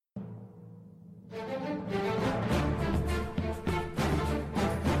Welcome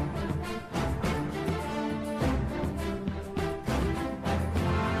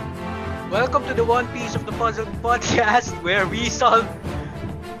to the One Piece of the Puzzle podcast where we solve...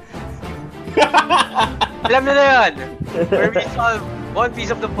 Alam na yun! Where we solve one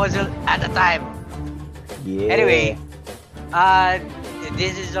piece of the puzzle at a time. Yeah. Anyway,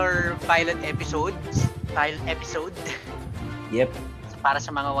 this is our pilot episode. Yep. Para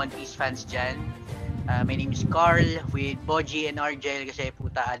sa mga One Piece fans dyan. My name is Carl with Boji and Argel kasi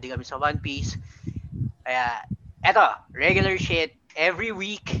puta adi kami sa One Piece. Kaya, eto, regular shit. Every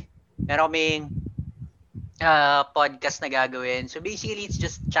week, meron kaming podcast na gagawin. So basically, it's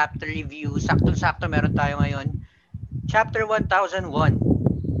just chapter review. Sakto-sakto meron tayo ngayon. Chapter 1001.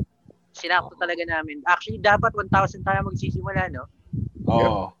 Sinakto talaga namin. Actually, dapat 1000 tayo magsisimula, no?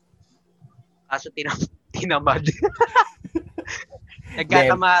 Oo. Kaso tinamad.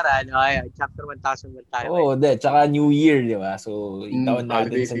 Nagkatamaran. Ay, chapter 1001 tayo. Oo, tsaka New Year, di ba? So, itaon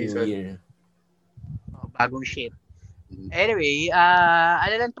natin sa New Year. Bagong shit. Anyway,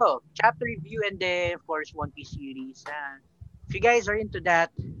 ano lang to, chapter review and then of course One Piece series. If you guys are into that,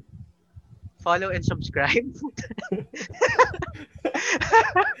 follow and subscribe.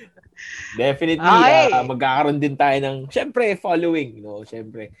 Definitely, magkakaroon din tayo ng, syempre, following, no?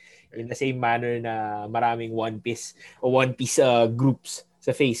 Syempre, in the same manner na maraming One Piece groups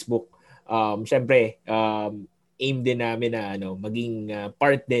sa Facebook. Syempre, aim din namin na maging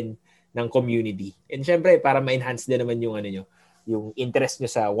part din ng community. And syempre, para ma-enhance din naman yung yung interest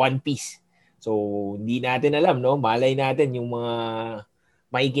nyo sa One Piece. So, hindi natin alam, no? Malay natin yung mga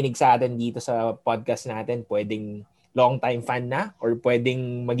makikinig sa atin dito sa podcast natin, pwedeng long-time fan na or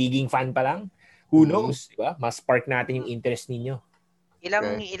pwedeng magiging fan pa lang. Who knows, di ba? Mas spark natin yung interest ninyo.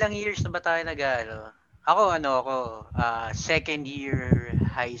 Ilang years na ba tayo Ako, second year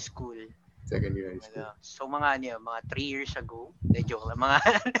high school. Second year high school. So mga 3 years ago. Joke lang. Mga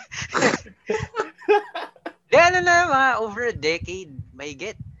mga over a decade may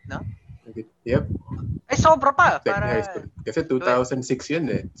get, no? Yep. Ay, sobra pa. Second high school. Kasi 2006 yun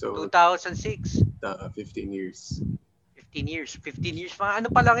eh. So 2006. 15 years. 15 years. Mga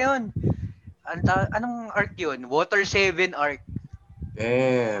pa lang yun? Anong arc yun? Water 7 arc.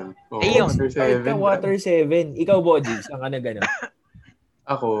 Damn. Water 7. Water 7. Ikaw, Boji, saan ka na gano'n?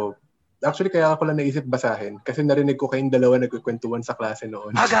 Ako, actually, kaya ako lang naisip basahin kasi narinig ko kayong dalawa nagkukwentuhan sa klase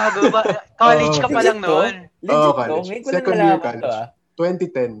noon. Gago ba? College ka pa lang noon? Oo, college. Second year college.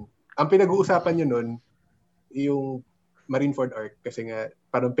 2010. Ang pinag-uusapan nyo noon, yung Marineford arc. Kasi nga,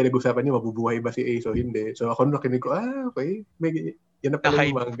 parang pinag-uusapan nyo, mabubuhay ba si Ace o hindi. So ako nakinig ko, okay. Yan na pala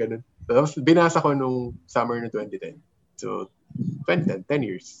yung mga ganun. So, tapos binasa ko nung summer ng 2010. So, 2010, 10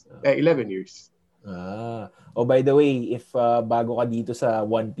 years. 11 years. Oh, by the way, if bago ka dito sa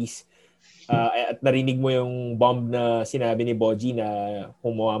One Piece, at narinig mo yung bomb na sinabi ni Boji na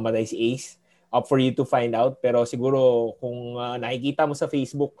kung mamamatay si Ace, up for you to find out. Pero siguro kung nakikita mo sa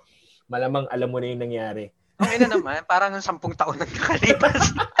Facebook, malamang alam mo na yung nangyari. Okay na naman, parang 10 taon nang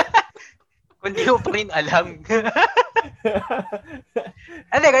nakalipas. Kung di mo pa rin alam.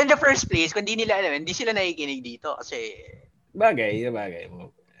 In the first place, kung di nila alam, hindi sila nakikinig dito kasi... Bagay.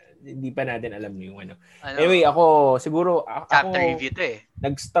 Hindi pa natin alam yung Anyway, ako siguro chapter review to eh.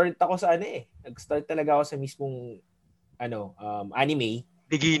 Nag-start ako sa Nag-start talaga ako sa mismong anime.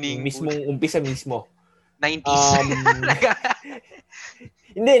 Beginning. Yung mismong umpisa mismo. 90s.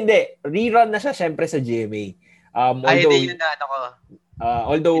 Hindi. Rerun na siya syempre sa GMA.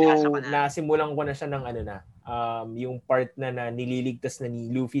 Although nasimulan ko na siya ng yung part na nililigtas na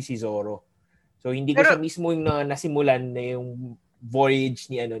ni Luffy si Zoro. So hindi ko siya mismo yung nasimulan na yung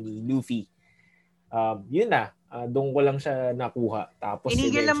voyage ni Luffy. Yun na. Doon ko lang siya nakuha. Tapos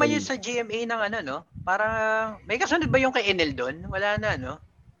inigil naman yun sa GMA ng parang may kasunod ba yung kay Enel doon? Wala na, no?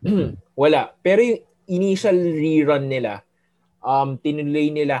 Wala. Pero yung initial rerun nila, tinuloy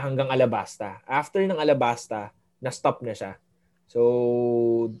nila hanggang Alabasta. After ng Alabasta, na-stop na siya.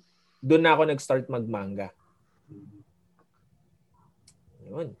 So, doon na ako nag-start mag-manga.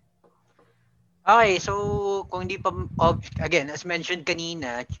 Yun. Okay, so kung hindi pa, again, as mentioned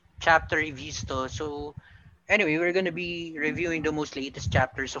kanina, chapter reviews to. So, anyway, we're gonna be reviewing the most latest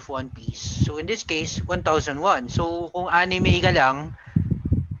chapters of One Piece. So, in this case, 1001. So, kung anime ka lang,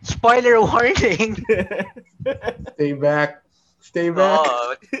 spoiler warning! Stay back.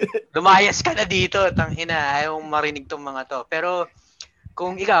 Lumayas ka na dito. Tangina, ayaw marinig tong mga to. Pero,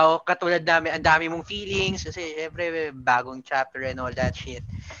 kung ikaw, katulad namin, ang dami mong feelings, kasi syempre, bagong chapter and all that shit.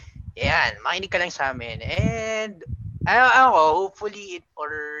 Yan, makinig ka lang sa amin. And, hopefully,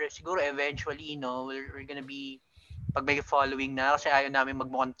 or siguro eventually, we're gonna be pag may following na kasi ayaw namin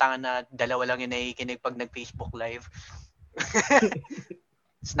magmukhang tanga na dalawa lang yung nakikinig pag nag-Facebook live.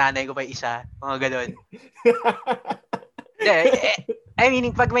 Tapos nanay ko pa isa, mga ganun. I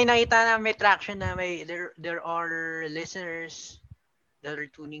mean, pag may nakita na may traction na there are listeners that are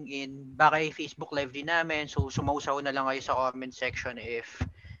tuning in, baka Facebook live din namin. So, sumausaw na lang kayo sa comment section if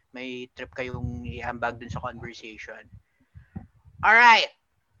may trip kayong i-ambag dun sa conversation. Alright!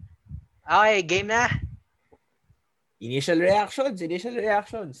 Okay, game na? Initial reactions.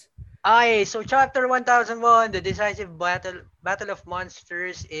 Okay, so chapter 1001, the decisive battle of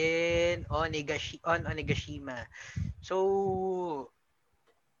monsters on Onigashima. So,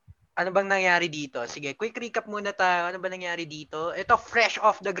 ano bang nangyari dito? Sige, quick recap muna tayo. Ano ba nangyari dito? Ito, fresh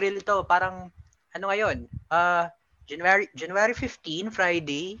off the grill to. Parang, ano ngayon? January 15,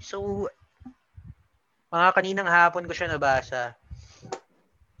 Friday. So, mga kaninang hapon ko siya nabasa.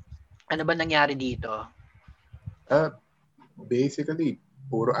 Ano ba nangyari dito? Basically,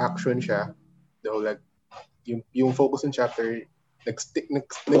 puro action siya. Though, like, yung focus ng chapter,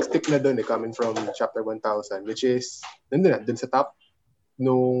 nag-stick na dun coming from chapter 1000, which is, dun sa top,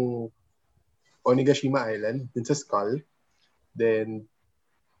 nung Onigashima Island, dun sa Skull. Then,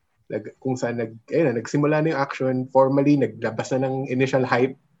 kung saan nagsimula na yung action, formally, naglabas na ng initial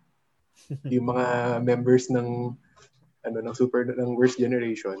hype yung mga members ng Worst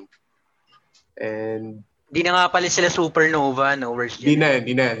Generation. And di na nga pala sila Supernova, no? Worst Generation.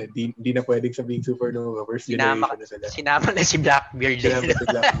 Di na pwedeng sabihin Supernova, Worst Generation na sila. Sinama na si Blackbeard.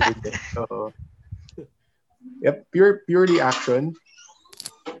 Oo. Yep, purely action.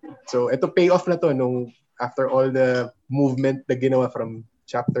 So, ito payoff na to nung after all the movement na ginawa from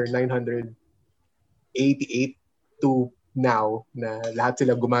chapter 988 to now na lahat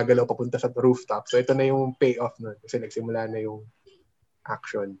sila gumagalaw papunta sa rooftop. So, ito na yung payoff nun kasi nagsimula na yung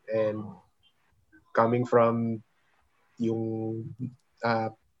action. And coming from yung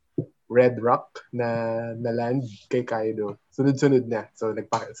Red Rock na land kay Kaido, sunod-sunod na. So,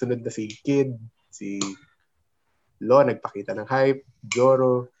 sunod na si Kid, si Law, nagpakita ng hype,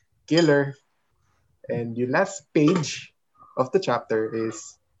 Zoro, Killer. And yung last page of the chapter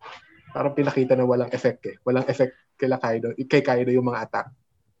is parang pinakita na walang effect Walang effect kay Kaido yung mga attack.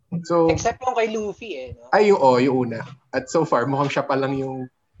 So, except yung kay Luffy no? Ay, yung una. At so far, mukhang siya pa lang yung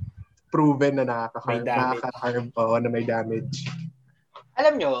proven na nakaka-harm na may damage.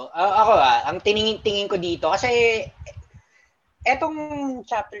 Alam nyo, ako ang tingin ko dito, kasi etong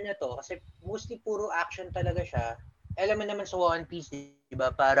chapter na to, kasi mostly puro action talaga siya. Alam mo naman sa One Piece, di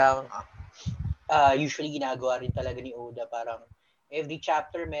ba? Parang usually ginagawa rin talaga ni Oda. Parang every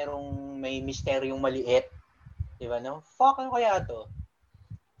chapter may misteryong maliit. Di ba, no? Fuck, ano kaya to?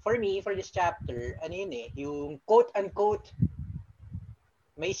 For me, for this chapter, ano yun yung quote-unquote,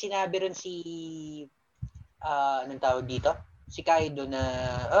 may sinabi rin si, anong tawag dito? Si Kaido na,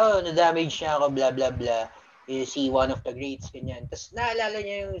 na-damage niya ako, blah, blah, blah. Si one of the greats, ganyan. Tapos naalala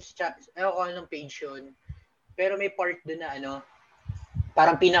niya yung, ewan ko anong page yun. Pero may part doon na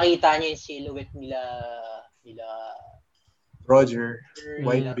parang pinakita niya yung silhouette nila Roger,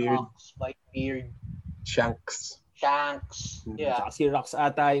 Whitebeard, Shanks. Yeah. Si Rox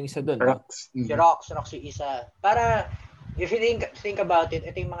ata yung isa doon. Rox. Si Rox yung isa. Para, if you think about it,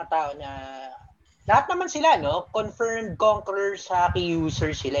 ito yung mga tao na, lahat naman sila, no? Confirmed conquerors, haki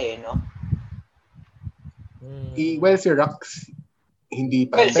users sila, no? Well, si Rox, hindi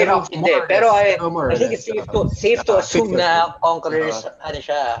pa. Well, si Rox hindi. Pero I think it's safe to assume na conquerors,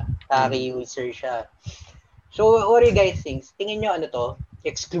 haki user siya. So, what do you guys think? Tingin nyo to?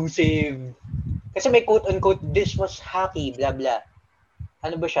 Exclusive. Kasi may quote-unquote, this was haki, blah, blah.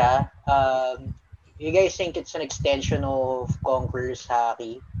 Ano ba siya? You guys think it's an extension of Conqueror's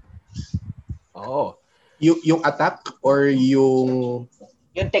haki? Oo. Yung attack or yung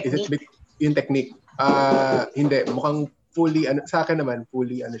technique? Yung technique. Hindi. Mukhang fully, sa akin naman,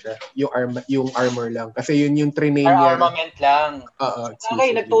 fully, siya. Yung armor lang. Kasi yun yung train niya. Armament lang.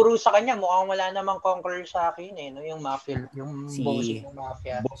 Okay, nagturo sa kanya. Mukhang wala namang Conqueror sa akin, no? Yung mafia. Yung si boss ng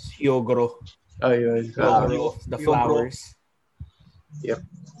mafia. Boss Hyogoro. Ayun. The Flowers. Yep.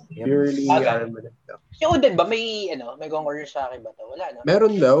 Purely armament lang. Si Oden ba? May Conqueror sa akin ba to? Wala, no?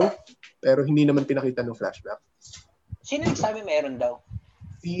 Meron daw. Pero hindi naman pinakita ng flashback. Sino nagsabi meron daw?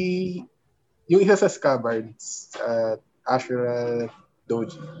 Yung isa sa Scabards, Ashura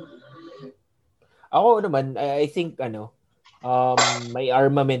Doji. Ako naman, I think may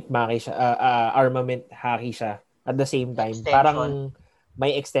armament haki siya at the same time. Extension. Parang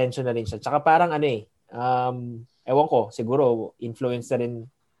may extension na rin siya. Tsaka parang ewan ko, siguro influence na rin,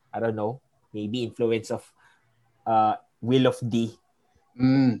 I don't know, maybe influence of Will of D.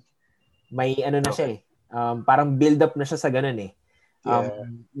 Mm. May na siya Parang build up na siya sa ganun eh.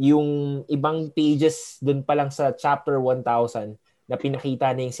 Yung ibang pages dun pa lang sa chapter 1000 na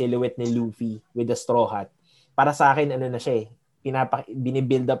pinakita na yung silhouette ni Luffy with the straw hat. Para sa akin, ano na siya eh.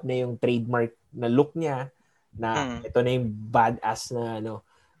 Binibuild up na yung trademark na look niya na ito na yung badass na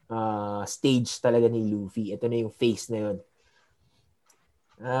stage talaga ni Luffy. Ito na yung face na yun.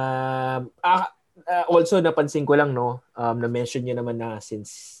 Also, napansin ko lang, na-mention nyo naman na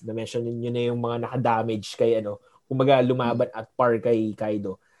since na-mention nyo na yung mga naka-damage kay, kumbaga lumaban at par kay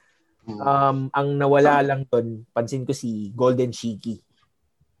Kaido. Ang nawala lang doon, pansin ko si Golden Shiki.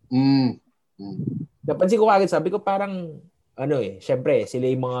 Napansin ko kagad, sabi ko parang, syempre, sila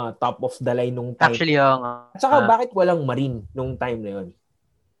yung mga top of the line nung time. Actually, At saka, bakit walang Marine nung time na yun?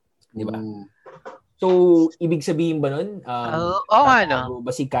 Di ba? So, ibig sabihin ba nun?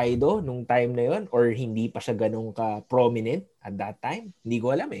 Ba si Kaido nung time na yun? Or hindi pa siya ganun ka-prominent at that time? Hindi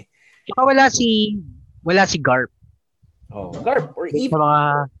ko alam eh. Saka wala si Garp. Garp. Or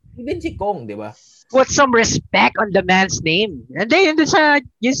even si Kong, di ba? Put some respect on the man's name. And then,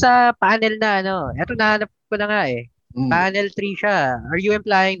 yun sa panel na, eto nahanap ko na nga eh. Panel 3 siya. Are you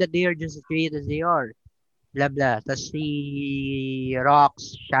implying that they are just as great as they are? Blah, blah. Tapos si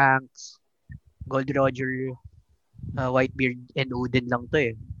Rox, Shanks, Gold Roger, Whitebeard, and Oden lang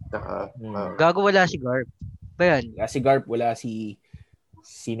to eh. Gago wala si Garp. Ba yan? Wala si Garp, wala si...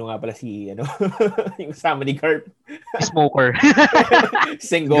 Sino nga pala si, yung kasama ni Garp? Smoker.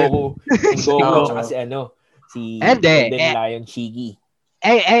 Sengoku. Tsaka si Golden Lion Shiki.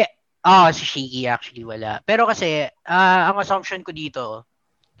 Si Shiki actually wala. Pero kasi, ang assumption ko dito,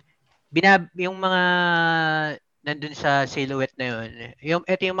 yung mga nandun sa silhouette na yun,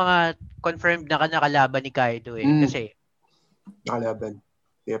 ito yung mga confirmed na nakalaban ni Kaido eh. Kasi, nakalaban.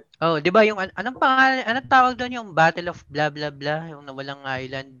 Yep. Di ba yung anong pangalan, anong tawag doon yung Battle of blah blah blah, yung nawalang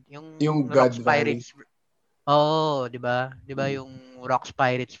island, yung Rocks Pirates. Di ba? Di ba yung Rocks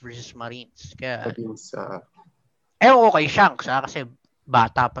Pirates versus Marines. Kaya okay Shanks kasi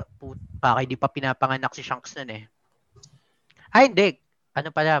bata pa hindi pa pinapanganak si Shanks nun eh. Hindi.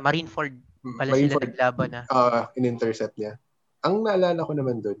 Ano pala, Marineford pala sila naglaban na. In-intercept niya. Ang naalala ko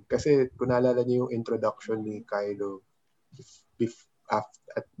naman doon, kasi kung naalala niyo yung introduction ni Kaido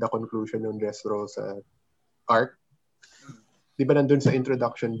at the conclusion ng Dressrosa arc, di ba nandun sa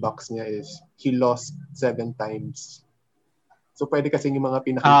introduction box niya is he lost 7 times. So pwede kasi yung mga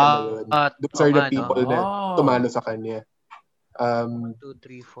pinakita na yun. Those are the people na tumalo sa kanya. 1, 2,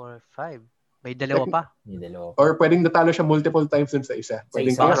 3, 4, 5. May dalawa pa. Or pwedeng natalo siya multiple times dun sa isa.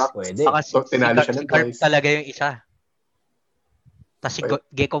 Pwedeng pwede. So, tinalo siya ng twice. Talaga yung isa. Tapos si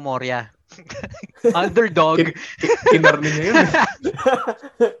Gecko Moria. Underdog. Kinarni niya yun.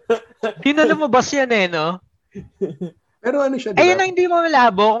 Hindi na lumabas yan no? Pero siya, diba? Ayun na hindi mo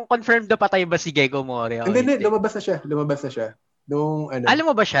malabo kung confirmed na patay ba si Gecko Moria. Hindi, lumabas na siya. Nung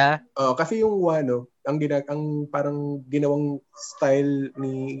Alam mo ba siya? Kasi yung ang parang ginawang style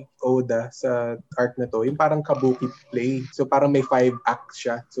ni Oda sa arc na to, yung parang kabuki play. So parang may 5 acts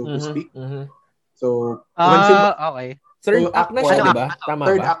siya, so to speak. So, okay. Third act na siya, di ba? Tama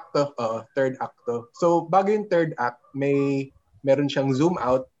ba? Third act to. So, bago yung third act, meron siyang zoom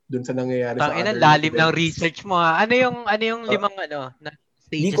out dun sa nangyayari sa other lalim ng research mo ha. Ano yung limang na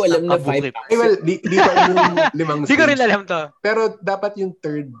stages? Di ko alam na 5 acts. Well, di ko alam yung limang stages. Di ko rin alam to. Pero dapat yung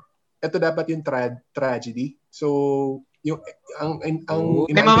third, ito dapat yung tragedy. So, yung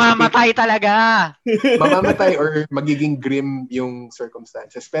may mamamatay talaga. Mamamatay or magiging grim yung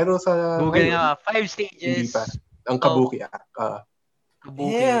circumstances. Pero sa Google nga, 5 stages. Hindi pa. Ang kabuki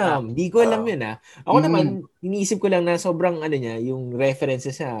Damn, di ko alam yun Ako naman, iniisip ko lang na sobrang niya, yung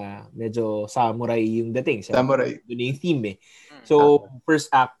references na medyo samurai yung dating. Samurai. Doon yung theme eh. So, first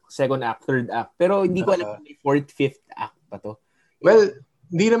act, second act, third act. Pero hindi ko alam may fourth, fifth act pa to. Well,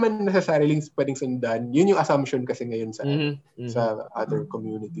 hindi naman necessarily pwedeng sundan. Yun yung assumption kasi ngayon sa other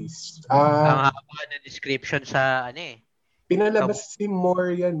communities. Ang haba na description sa pinalabas si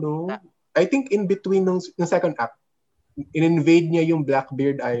Moria, I think in between ng second act, in-invade niya yung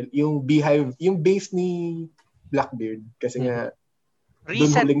Blackbeard Isle, yung Beehive, yung base ni Blackbeard. Kasi nga,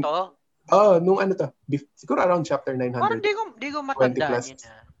 recent to? Nung siguro around chapter 900. Parang di ko matandaan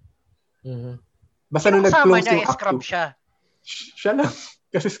yun Basta nung nag-close yung act 2. Siya lang.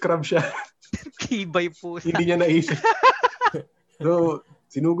 Kasi scrub siya. Tibay po. Hindi niya naisip. So,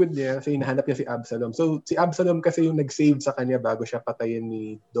 sinugod niya kasi hinahanap niya si Absalom. So, si Absalom kasi yung nag-save sa kanya bago siya patayin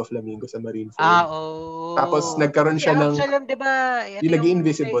ni Doflamingo sa Marineford. Tapos, nagkaroon siya ng... Absalom, diba? Yung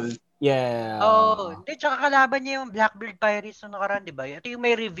nag-invisible. Yeah. Hindi, tsaka kalaban niya yung Blackbeard Pirates nung nakaraan, diba? Ito yung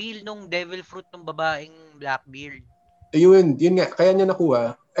may reveal nung devil fruit ng babaeng Blackbeard. Yun nga, kaya niya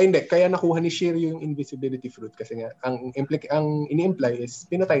nakuha. Ay hindi, kaya nakuha ni Shiryu yung invisibility fruit kasi nga ang ini-imply is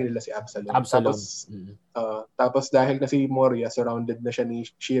pinatay nila si Absalom. Tapos dahil na si Moria surrounded na siya ni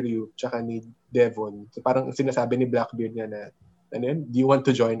Shiryu tsaka ni Devon. So parang sinasabi ni Blackbeard niya na do you want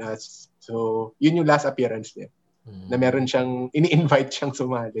to join us? So yun yung last appearance niya. Na meron siyang ini-invite siyang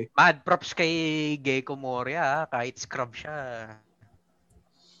sumali. Mad props kay Gecko Moria, kahit scrub siya.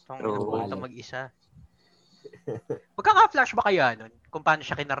 Pumunta mag-isa. Magkaka-flashback kaya nun? Kung paano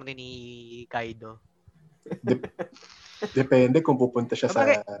siya kinarni ni Kaido? Depende kung pupunta siya sa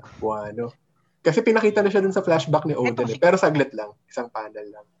Wano. Kasi pinakita na siya dun sa flashback ni Oden. Pero saglit lang. Isang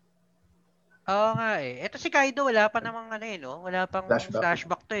panel lang. Oo nga eh. Ito si Kaido, wala pa namang no? Wala pang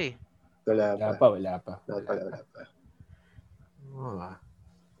flashback to eh. Wala pa.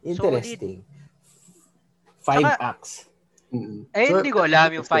 Interesting. 5 acts. Hindi ko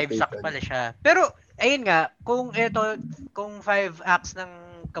alam yung 5 acts pala siya. Pero, ayun nga, kung 5 acts ng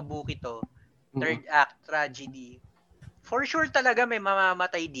Kabuki to, third act, tragedy, for sure talaga may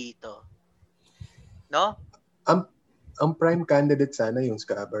mamamatay dito. No? Ang prime candidate sana yung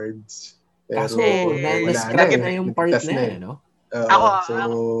Scabbards. Kaso, na-scrap na yung part na yun, no?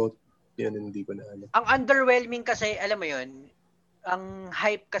 Yun, hindi ko na alam. Ang underwhelming kasi, alam mo yun, ang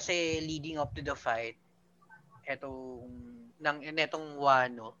hype kasi leading up to the fight, netong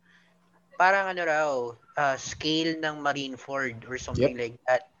Wano, parang scale ng Marineford or something like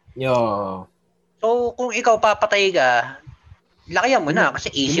that. Yo. So, kung ikaw papatay ka, lakihan mo na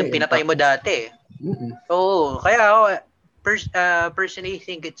kasi Ace yung pinatay mo dati. So, kaya ako, personally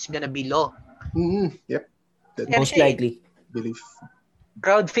think it's gonna be low. Yep. Most likely. Belief.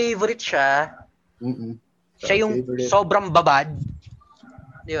 Crowd favorite siya. Siya yung sobrang babad.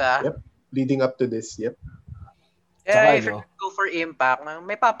 Di ba? Yep. Leading up to this, yep. If you go for impact,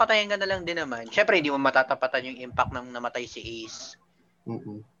 may papatayin ka na lang din naman. Siyempre, hindi mo matatapatan yung impact ng namatay si Ace.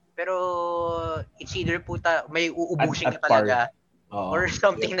 Pero, it's either may uubusin ka talaga or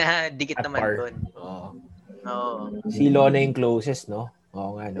something na dikit naman doon. Si Lona yung closest, no?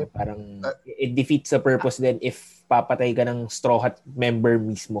 Oo nga, no? Parang it defeats the purpose then if papatay ka ng Straw Hat member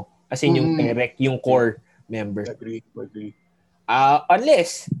mismo. As in yung direct, yung core member. Agree.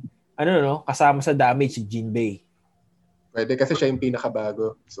 Unless, kasama sa damage si Jinbei. Pwede kasi siya yung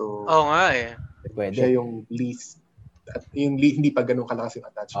pinakabago. So, oo nga eh. Pwede. Siya yung least. At yung hindi pa ganun kalakas yung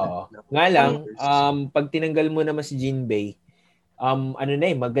attachment. Nga lang, pag tinanggal mo naman si Jinbei,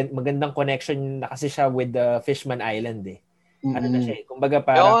 magandang connection na kasi siya with the Fishman Island eh. Na siya eh. Kumbaga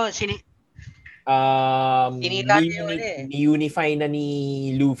parang ni-unify na ni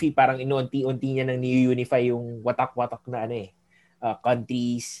Luffy, parang inuunti-unti niya nang ni-unify yung watak-watak na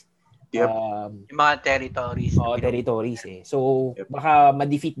countries. Yep. Yung mga territories. Territories eh. So, baka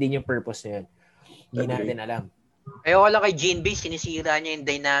ma-defeat din yung purpose na yun. Hindi natin alam. Ayoko lang kay Jinbei, sinisira niya yung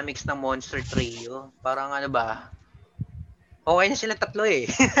dynamics ng Monster Trio. Parang okay na sila tatlo eh.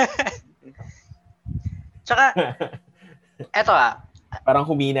 Tsaka, eto parang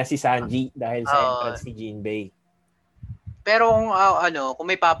humina si Sanji dahil sa entrance ni Jinbei. Pero kung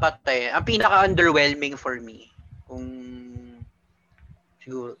may papatay, ang pinaka-underwhelming for me,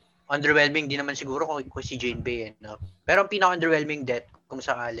 siguro, underwhelming din naman siguro kung si Jinbei. Pero ang pinaka-underwhelming death, kung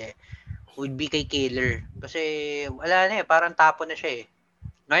sakali, would be kay Killer. Kasi wala na parang tapo na siya eh.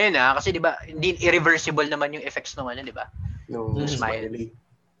 Ngayon kasi di ba, hindi irreversible naman yung effects ng di ba? Yung smile.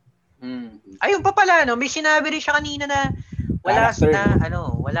 Ayun pa pala, may sinabi rin siya kanina na wala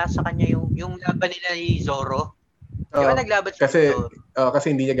sa kanya yung laban nila ni Zoro. Di ba naglaban siya kasi,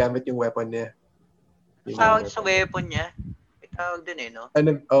 kasi hindi niya gamit yung weapon niya. Tawag sa weapon niya. May tawag dun no?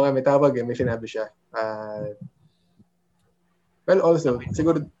 May tawag may sinabi siya. Well, also,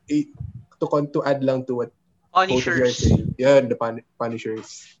 siguro, to add lang to what Punishers. The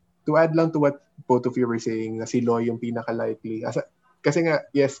Punishers. To add lang to what both of you were saying, na si Loy yung pinaka-likely. Kasi nga,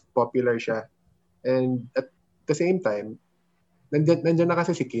 yes, popular siya. And at the same time, nandyan na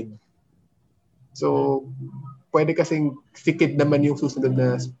kasi si Kid. So, pwede kasing si Kid naman yung susunod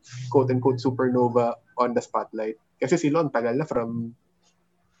na quote-unquote supernova on the spotlight. Kasi si Lon, tagal na from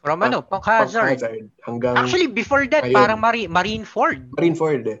Punk Hazard. Hanggang actually, before that, ayun, parang Marineford.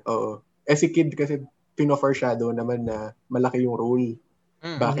 Marineford oo. Si Kid kasi pino-foreshadow naman na malaki yung role.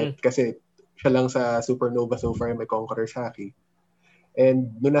 Bakit? Kasi siya lang sa Supernova so far may Conqueror's Haki.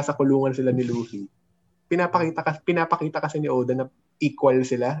 And nung nasa kulungan sila ni Luffy, pinapakita kasi ni Oda na equal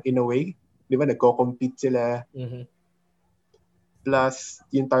sila in a way. Di ba? Nagko-compete sila. Plus,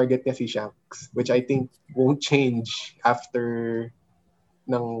 yung target niya si Shanks, which I think won't change after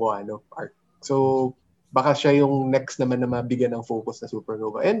ng Wano arc. So, baka siya yung next naman na mabigyan ng focus na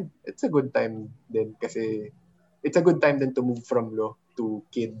Supernova. And it's a good time din kasi it's a good time then to move from Law to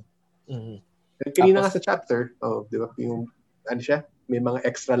Kid. Mhm. Kanina nga sa chapter, di ba, yung, siya, may mga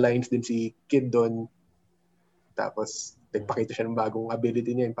extra lines din si Kid doon. Tapos, nagpakita siya ng bagong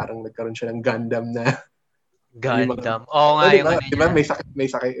ability niya. Parang nagkaroon siya ng Gundam na... Gundam. Oo nga yung di ba, may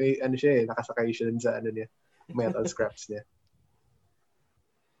sakay, siya nakasakay siya dun sa metal scraps niya.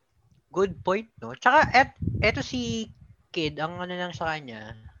 Good point, no? Tsaka, eto si Kid, ang lang sa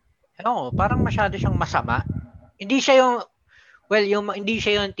kanya, parang masyado siyang masama. Hindi siya yung, hindi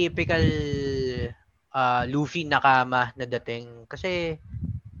siya yung typical Luffy nakama na dating. Kasi,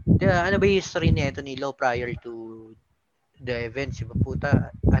 ano ba yung history nito ni Law prior to the events? Iba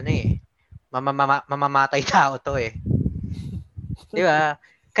puta, mamamatay tao to eh. Di ba?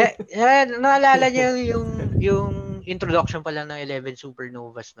 Naalala niyo yung introduction pa lang ng 11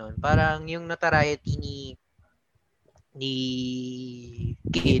 Supernovas noon. Parang yung notoriety ni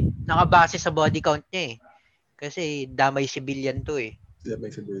Kid, nakabase sa body count niya eh. Kasi damay civilian to eh.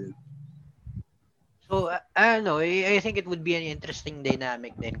 Damay civilian. So, I think it would be an interesting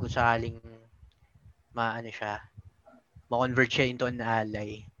dynamic din kung sakaling ma-convert siya into an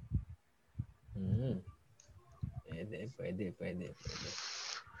ally. Pwede.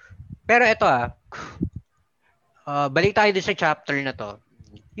 Pero ito balik tayo din sa chapter na to.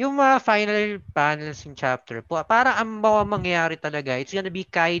 Yung mga final panels in chapter, parang ang mangyayari talaga, it's gonna be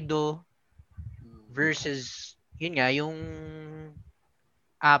Kaido versus, yun nga, yung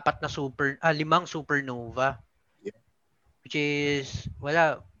 5 supernova. Yeah. Which is,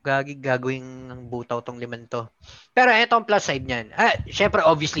 gagawing ng butaw tong 5 to. Pero ito ang plus side niyan. Syempre,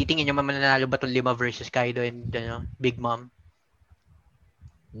 obviously, tingin nyo mananalo ba tong 5 versus Kaido and Big Mom?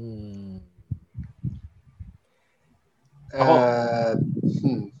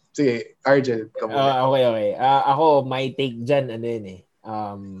 Sige, Argel, ka muna. Okay. Ako, my take dyan, ano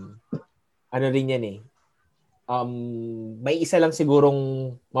rin yan eh. May isa lang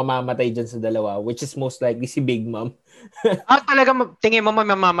sigurong mamamatay dyan sa dalawa, which is most likely si Big Mom. Talaga tingin mo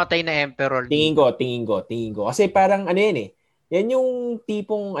mamamatay na Emperor? Tingin ko. Kasi parang yan eh. Yan yung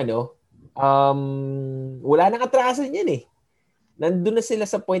tipong wala nang atrasan yan eh. Nandun na sila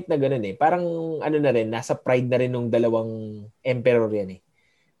sa point na gano'n eh. Parang na rin, nasa pride na rin ng dalawang Emperor yan eh.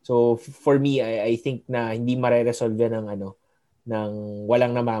 So for me, I think na hindi mare-resolve yan ng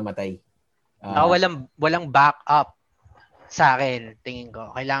walang namamatay. Walang backup sa akin, tingin ko.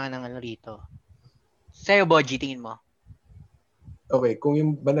 Kailangan ng rito. Sa'yo, Boji, tingin mo? Okay, kung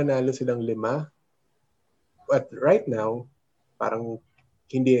yung mananalo silang 5, but right now, parang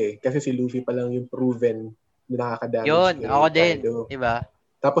hindi eh. Kasi si Luffy pa lang yung proven na nakaka-damage. Yun, ako din. Diba?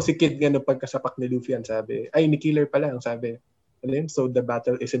 Tapos si Kid nga, pagkasapak ni Luffy, ang sabi, ni Killer pala, ang sabi, so the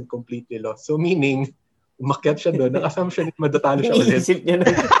battle isn't completely lost. So meaning, umakyat siya doon, ang assumption niya madatalo siya ulit. Iisip niya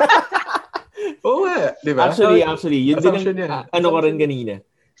na. Oo nga, di ba? Actually, yun din ang ko rin kanina.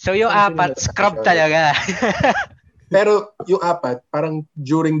 So yung 4, scrub talaga. Pero yung 4, parang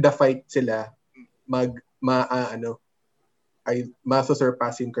during the fight sila,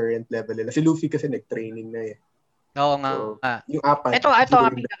 maso-surpass yung current level nila. Si Luffy kasi nag-training na eh. Oo nga. So, yung 4, ito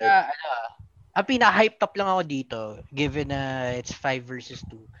ang pinaka-hyped up lang ako dito, given na it's 5 versus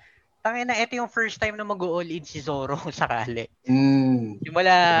 2. Tangina, ito yung first time na mag-all in si Zoro sakali.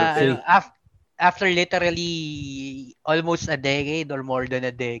 Simula, after literally almost a decade or more than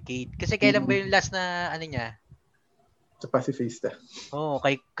a decade. Kasi kailan ba yung last na niya? Sa Pacifista.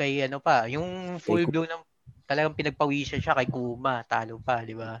 Kay yung full blow ng talagang pinagpawisan siya kay Kuma, talo pa,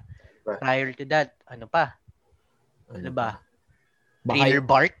 di ba? Prior to that, ano ba? Thriller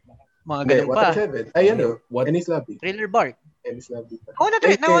Bark? Mga ganun pa. Ennis Lobby. Thriller Bark. Ennis Lobby pa.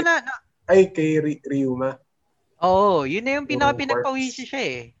 Kay Ryuma. Oo, yun na yung pinagpawisan siya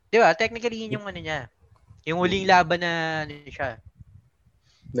eh. Di ba? Technically, yun yung niya. Yung huling laban na siya.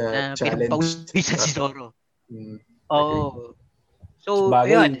 Na pinagpawisan si Zoro. Oo. So,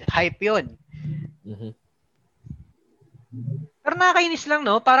 yun. Hype yun. Mm-hmm. Pero nakakainis lang,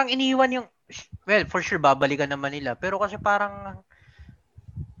 no? Parang iniwan yung... Well, for sure, babalikan naman nila. Pero kasi parang...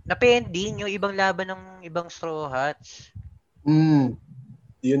 na-pending yung ibang laban ng ibang Straw Hats.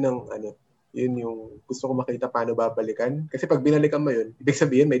 Yun yung gusto ko makita paano babalikan. Kasi pag binalikan mo yun, ibig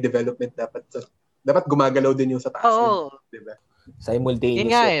sabihin may development dapat. Dapat gumagalaw din yung sa taas. Oo. Diba? Simultaneous.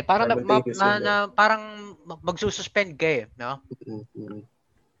 Yun nga eh. Parang, parang magsususpend ka eh. No?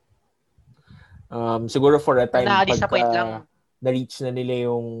 Siguro for a time pagka na-reach na nila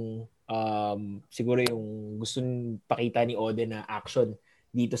yung siguro yung gusto pakita ni Oden na action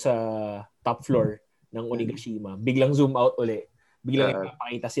dito sa top floor ng Onigashima. Biglang zoom out uli. Biglang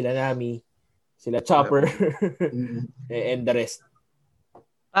ipapakita sila Nami, sila Chopper, and the rest.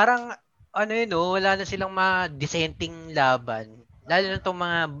 Parang ano yun, no? Wala na silang mga dissenting laban. Lalo na itong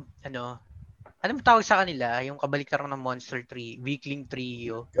mga, ano mo tawag sa kanila? Yung kabaliktaran ng Monster Tree, Weakling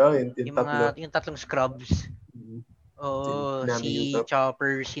Trio. Yung tatlo. Yung tatlong scrubs. Mm. Oo, Nami, si Usopp.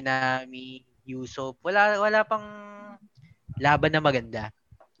 Chopper, si Nami, Usopp. Wala pang laban na maganda.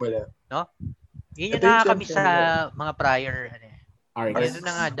 Wala. No? Yun yung Ito yung nakakamiss sa champion mga prior. Arcs. Ganun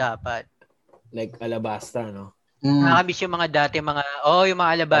na nga dapat. Like Alabasta, no? Nakakamiss yung mga dati, yung mga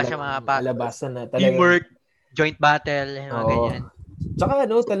Alabasta, Alabasta na talagang teamwork, joint battle, yung mga ganyan. Tsaka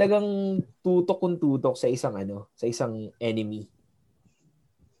talagang tutok kung tutok sa isang enemy.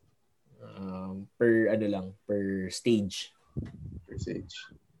 Per stage. Per stage.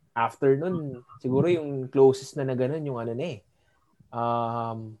 After nun, siguro yung closest na ganun, yung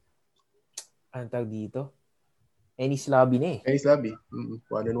anong tawag dito? Ennis Lobby na eh. Ennis Lobby.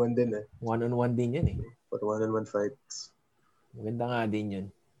 One-on-one din eh. One-on-one din yun eh. For one-on-one fights. Maganda nga din yun.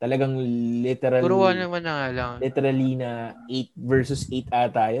 Talagang literally Puro naman na nga lang. Literally na 8 versus 8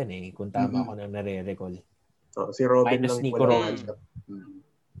 ata yan eh. Kung tama ako nang nare-recall. Si Robin minus lang Nico Robin.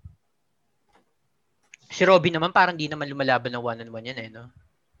 Si Robin naman parang di naman lumalaban ng one-on-one yan eh, no?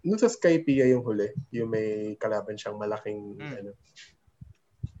 Nung sa Skypiea yung huli, yung may kalaban siyang malaking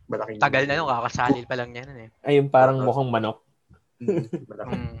tagal na nung kakasalil pa lang niya eh. Ay, yung parang mukhang manok.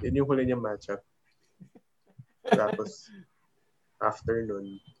 Malaki. Yun yung huli niyang matchup. Tapos, after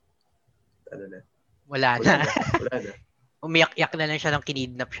nun, Wala na. Umiyak-iyak na lang siya nung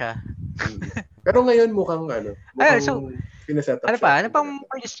kinidnap siya. Pero ngayon mukhang pinaset up siya. Ano pang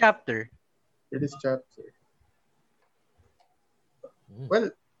for this chapter? For this chapter? Well,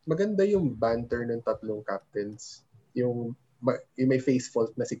 maganda yung banter ng tatlong captains. Yung may face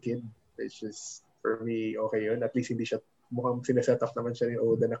fault na si Kid, which is, for me, okay yun. At least hindi siya, mukhang sineset up naman siya ni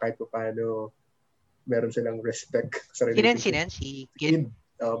Oda na kahit paano meron silang respect sa relationship. Si Kid.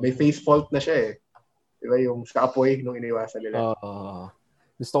 May face fault na siya eh. Diba yung sa apoy nung iniwasan nila.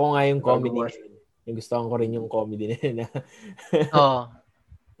 Gusto ko nga yung comedy. Yung gusto ko rin yung comedy na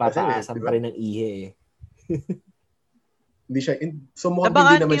pataasan pa rin ng ihe eh. Hindi siya, so mukhang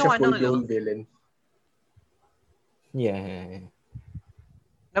hindi naman siya full-blown villain. Yeah.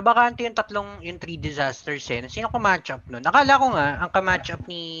 Nabakante yung 3 disasters eh. Sino ka-match up nun? Nakala ko nga, ang ka-match up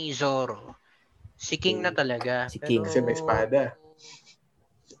ni Zoro, si King na talaga. Si King. Kasi may espada.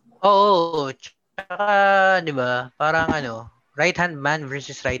 Oo. Tsaka, di ba, parang right-hand man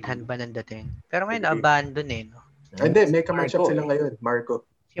versus right-hand man ang dating. Pero ngayon, abandon eh. No? Hindi, may ka-match up sila ngayon, Marco.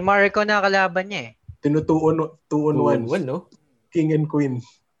 Si Marco na kalaban niya eh. Two-on-one, no? King and Queen.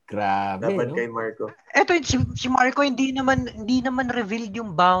 Grabe, laban no? kay Marco. Eto, si Marco hindi naman revealed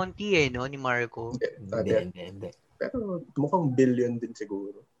yung bounty eh, no, ni Marco. Hindi. Pero mukhang billion din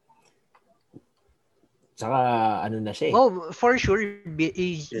siguro. Saka na siya eh. Oh, for sure,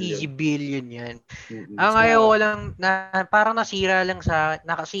 easy billion yan. Ang ayaw lang, parang nakasira yung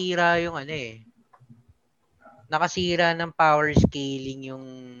nakasira ng power scaling yung,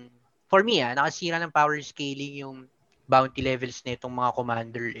 for me nakasira ng power scaling yung bounty levels nitong mga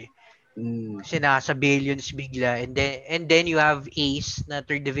commander eh. Kasi nasa billions bigla and then you have Ace na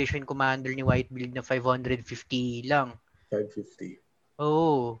 3rd division commander ni Whitebeard na 550 lang. 550.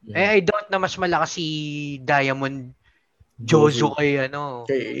 Oh. I doubt na mas malakas si Diamond Jozo kay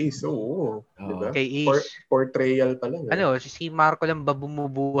Kay Ace, oo. Diba? Kay Ace. Portrayal pa lang. Si Marco lang ba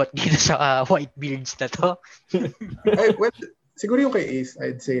bumubuhat dito sa Whitebeards na to? Siguro yung kay Ace,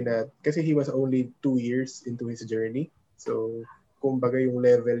 I'd say na kasi he was only 2 years into his journey. So, kumbaga yung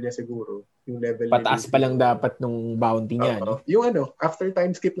level niya siguro, yung level pataas pa lang dapat nung bounty niya, no? Yung after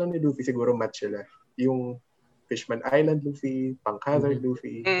time skip lang ni Luffy, siguro match sila. Yung Fishman Island Luffy, Punk Hazard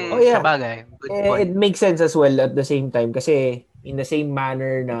Luffy. Sabagay. It makes sense as well at the same time kasi in the same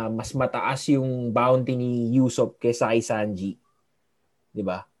manner na mas mataas yung bounty ni Usopp kaysa kay Sanji. 'Di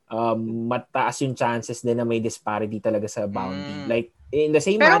ba? Mataas yung chances din na may disparity talaga sa bounty. Like in the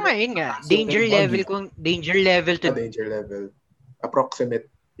same Pero ngayon nga, danger level to danger level. Approximate,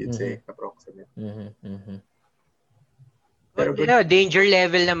 you'd say. Approximate. Pero danger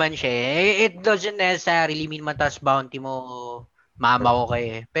level naman siya. It doesn't necessarily mean mataas bounty mo mama ko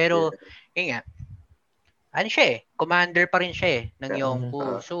kayo. Pero, yun nga, siya commander pa rin siya ng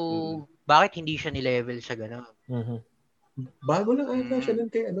Yonko. So, bakit hindi siya ni-level sa gano'n? Bago lang ata siya nun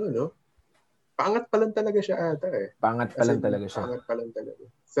kay no? Pangat pa lang talaga siya ata eh. Pangat pa lang talaga siya. Pangat pa lang talaga.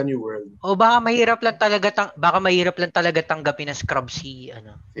 Sa New World. O baka mahirap lang talaga tanggapin na scrub si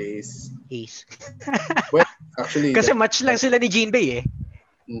Ace. Well, actually kasi match lang sila ni Jinbei eh.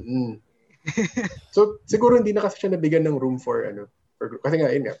 So siguro hindi na kasi siya nabigyan ng room for kasi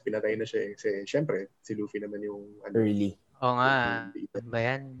nga pinatay na siya eh. Kasi syempre si Luffy naman yung early. Oo nga. Ba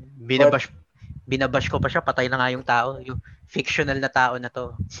yan? Binabash ko pa siya. Patay na nga yung tao. Yung fictional na tao na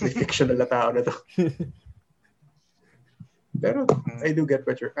to. May fictional na tao na to. Pero I do get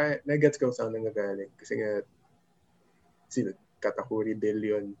what nagets ko saan nanggagaling. Kasi nga, si Katakuri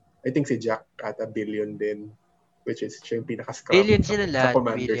billion. I think si Jack ata billion din. Which is siya yung pinaka-scrap Billion sila sa lahat.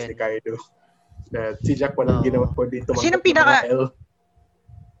 commanders ni Kaido. Na si Jack walang ginawa po dito. Sino pinaka...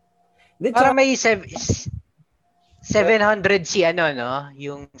 Parang may 700 si ano, no?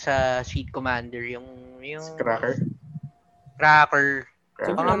 Yung sa Sweet Commander. Yung si Cracker. Cracker.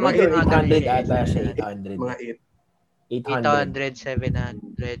 Mga 800 ata siya. 800. Mga 800,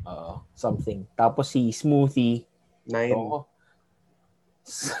 700. Something. Tapos si Smoothie. 9.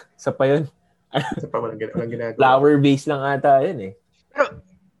 Sa pa yun. Sa pa walang ginagawa. Flower base lang ata yun eh.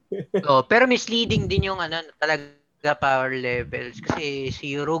 Pero misleading din yung talaga power levels. Kasi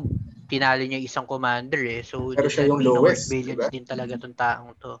si Rogue, pinalo niya isang commander eh. So, pero siya yung lowest. Billions diba? Din talaga tong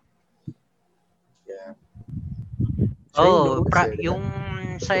taong to. Yeah. Yung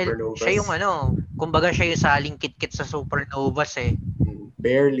siya yung kumbaga siya yung saling kit-kit sa supernovas eh.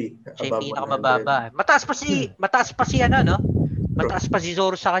 Barely. Siya yung pinakamababa. Mataas pa si Mataas pa si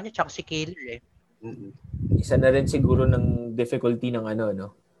Zoro sa kanya tsaka si Killer eh. Isa na rin siguro ng difficulty ng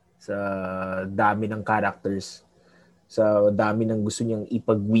sa dami ng characters. Sa dami ng gusto niyang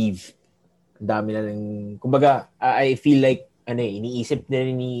ipag-weave. Dami na ng kumbaga I feel like iniisip na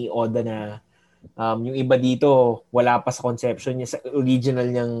rin ni Oda na yung iba dito wala pa sa conception niya sa original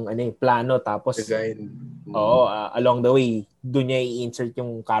niyang plano tapos design. Along the way doon niya i-insert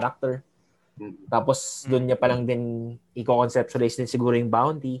yung character. Tapos doon niya pa lang din i-conceptualize din siguro yung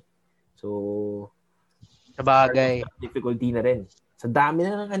bounty. So sabagay difficulty na rin. Sa dami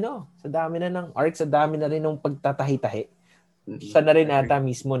na ng arcs, sa dami na rin ng pagtatahi-tahi. Siya na rin ata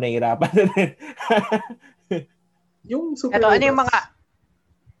mismo nahirapan na rin. Yung super yung mga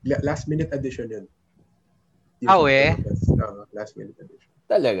last minute addition yun. Last minute addition.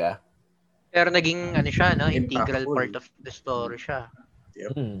 Talaga? Pero naging integral part of the story siya.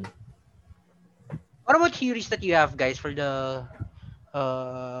 Yep. What about theories that you have, guys, for the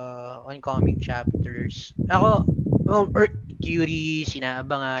oncoming chapters? Ako, theories,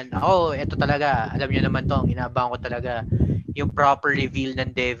 inaabangan. Ako, ito talaga. Alam niyo naman to, inaabangan ko talaga yung proper reveal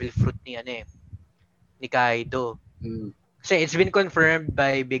ng Devil Fruit ni Kaido. Kasi it's been confirmed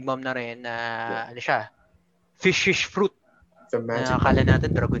by Big Mom na rin na siya, fish fruit. Na akala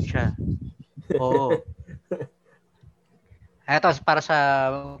natin dragon siya. Oo. Eto, para sa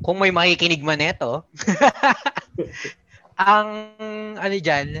kung may makikinig man nito, ang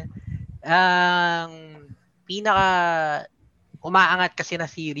ang pinaka umaangat kasi na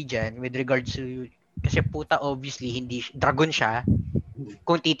theory dyan with regards to kasi obviously hindi dragon siya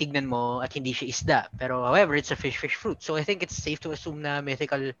kung titignan mo at hindi siya isda. Pero however, it's a fish fruit. So I think it's safe to assume na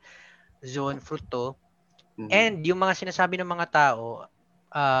mythical zone fruit to. And yung mga sinasabi ng mga tao,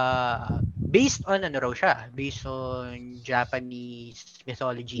 based on based on Japanese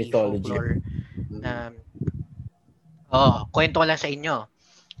mythology. Folklore. Kwento ko lang sa inyo.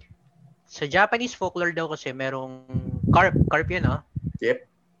 Sa Japanese folklore daw kasi merong carp yun, no? Yep.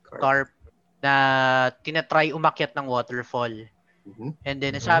 Carp na tinatry umakyat ng waterfall. And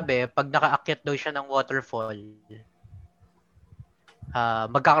then sabi, pag nakaakyat daw siya ng waterfall,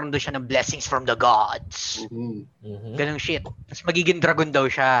 magkakaroon daw siya ng blessings from the gods. Ganong shit. Tapos magiging dragon daw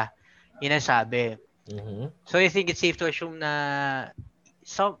siya. Yun ang sabi. So I think it's safe to assume na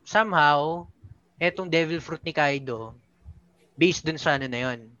somehow etong devil fruit ni Kaido based dun sa na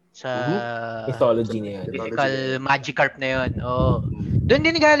yun. Sa mythology na yun. Mythical Magikarp na yun. Doon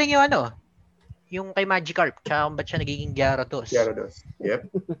din galing yung yung kay Magikarp. Tsaka kung ba't siya nagiging Gyarados. Yep.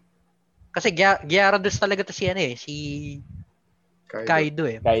 Kasi Gyarados talaga to si si Kaido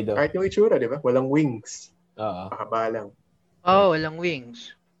eh. Kahit yung itsura, di ba? Walang wings. Pakaba lang. Walang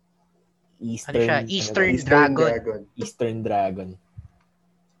wings. Eastern Dragon. Eastern Dragon.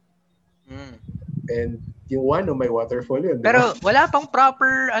 And yung one may waterfall yun. Pero wala pang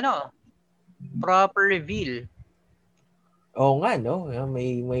proper reveal. Oo nga, no?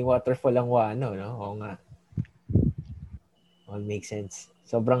 May waterfall ang Wano, no? Oo nga. All makes sense.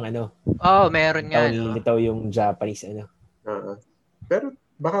 Sobrang meron nga. Nilitaw yung Japanese Pero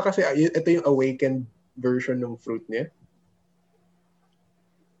baka kasi ito yung awakened version ng fruit niya.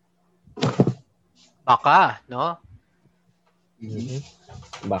 Baka, no?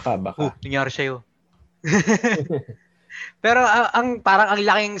 Baka. Nangyari sa'yo. Pero parang ang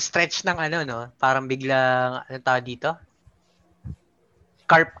laking stretch ng no? Parang biglang, tawag dito?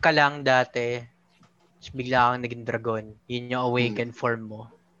 Carp ka lang dati, bigla kang naging dragon. Yun yung awakened form mo.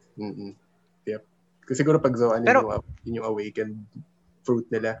 Yep. Kasi siguro pag Zoan Pero, yung awakened fruit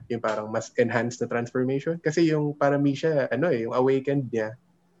nila, yung parang mas enhanced na transformation. Kasi yung Paramisha, yung awakened niya,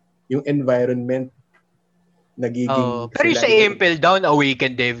 yung environment nagiging pero yung sila sa yung Impel Down,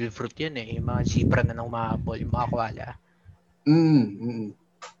 Awakened Devil Fruit yun eh. Yung mga zebra na nang mahabol, yung mga koala.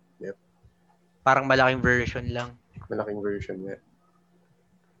 Yep. Parang malaking version lang. Malaking version niya.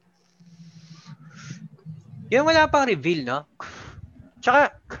 Yung wala pang reveal, no?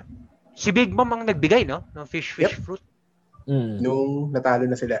 Tsaka, si Big Mom ang nagbigay, no? Ng fish fruit. Nung natalo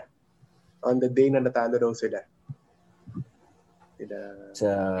na sila. On the day na natalo daw sila. Sa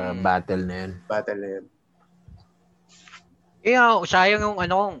battle na yun. Sayang yung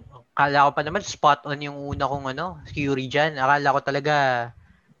kala ko pa naman spot on yung una kong theory dyan. Akala ko talaga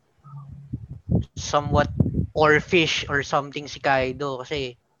somewhat Orfish or something si Kaido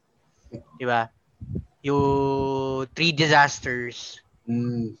kasi, di ba? Yung 3 disasters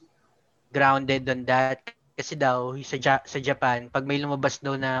grounded on that kasi daw sa Japan pag may lumabas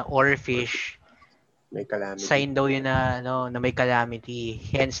daw na Orfish may calamity. Sign daw yun na may calamity,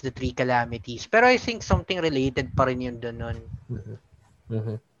 hence the 3 calamities. Pero I think something related pa rin yun doon nun.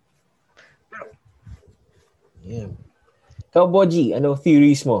 Yeah. So, Boji, ano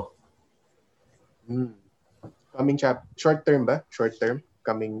theories mo? Coming short term ba? Short term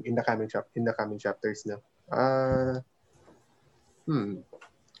coming in the coming chapters na.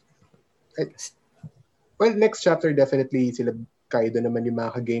 Well, next chapter definitely sila Kaido naman yung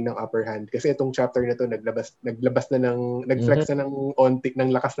makaka-gain ng upper hand kasi itong chapter na to nagflex na ng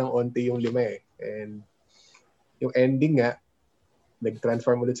lakas ng onti yung 5 eh. And yung ending nga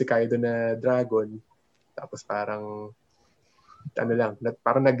nag-transform ulit si Kaido na dragon tapos parang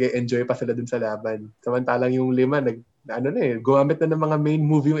parang nag-enjoy pa sila dun sa laban. Samantalang yung 5 gumamit na ng mga main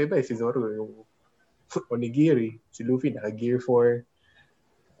move yung iba si Zoro, yung Onigiri, si Luffy naka-gear 4.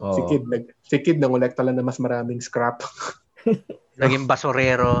 Si Kid nangolekta lang na mas maraming scrap. Naging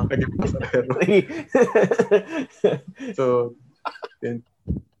basurero. So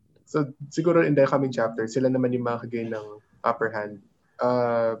siguro in the coming chapter, sila naman yung makakagain ng upper hand.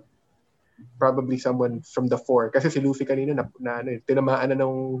 Probably someone from the 4. Kasi si Luffy kanina tinamaan na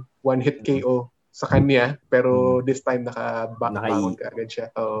ng one-hit KO sa kanya. Pero this time nakabangon ka agad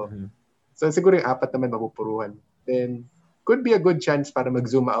siya. So siguro yung 4 naman mapupuruhan. Then, could be a good chance para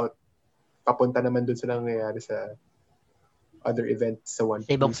mag-zoom out. Papunta naman dun sa nangyayari sa other events sa One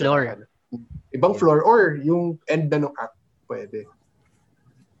Piece. Ibang floor. Ibang floor or yung end na ng act. Pwede.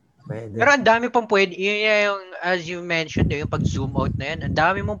 Pero ang dami pang pwede. Yung, as you mentioned, yung pag-zoom out na yan, ang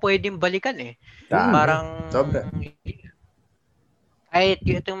dami mong pwedeng balikan eh. Parang, sobra. Kahit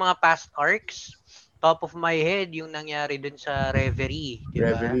itong mga past arcs, top of my head, yung nangyari dun sa Reverie.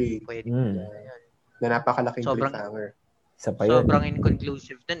 Diba? Reverie. Pwede na napakalaking cliffhanger. Sobrang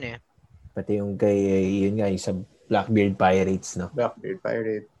inconclusive dun eh. Pati yung yun nga, yung sa Blackbeard Pirates, no? Blackbeard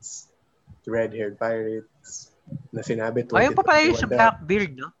Pirates, Red-Haired Pirates, na sinabi 2021. Ayun pa pala yung sa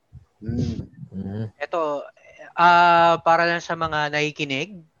Blackbeard, no? Ito, para lang sa mga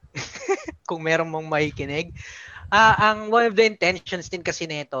nakikinig, kung meron mong makikinig, ang one of the intentions din kasi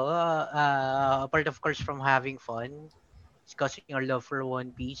nito, apart of course from having fun, discussing our love for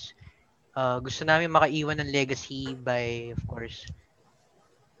One Piece, gusto namin makaiwan ng legacy by, of course,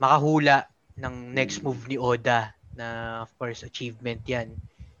 makahula ng next move ni Oda na, of course, achievement yan.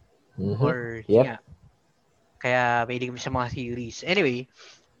 Or, kaya mahilig kami sa mga theories. Anyway,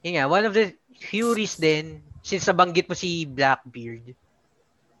 yun nga, one of the theories din, since nabanggit mo si Blackbeard,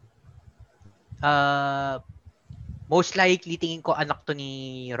 most likely tingin ko anak to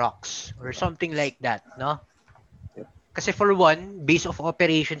ni Rox or something like that, no? Kasi for one, base of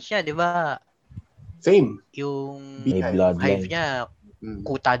operations niya, di ba? Same. Yung hive niya,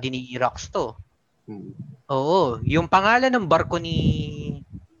 kuta din ni Rox to. Oo, yung pangalan ng barko ni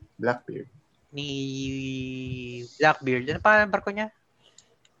Blackbeard. Ano pangalan ng barko niya?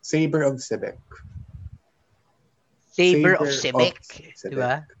 Saber of Sebek. Saber of Sebek.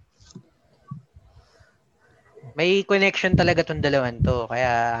 Diba? May connection talaga tong dalawan to.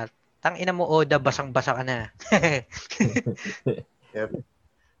 Kaya, tangina mo Oda, basang-basa ka na. Yep.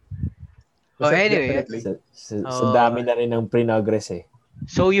 Anyway. Sa dami na rin ng pre-progress eh.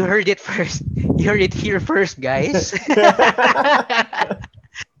 So, you heard it first. You heard it here first, guys.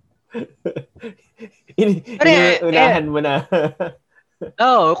 Unahan mo na.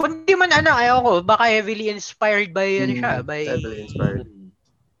 Kung di man ayoko, baka heavily inspired by heavily inspired.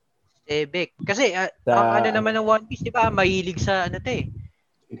 Sebek. Kasi ang naman ng One Piece, di ba, mahilig sa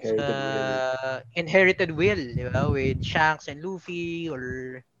Inherited Will, di ba? With Shanks and Luffy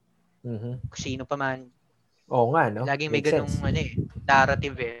or kung sino pa man. Oo nga, no? Laging may ganung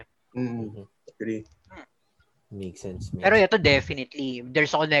narrative eh. Agree. Makes sense. Pero ito definitely,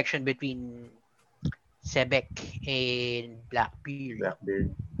 there's a connection between Sebek and Blackbeard.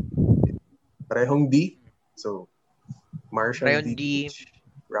 Parehong D. So, Martian Parehong D.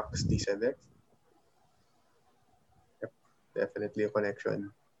 Rocks D. Sebek. Yep. Definitely a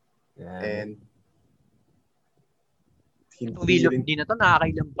connection. And itong Will of D na to,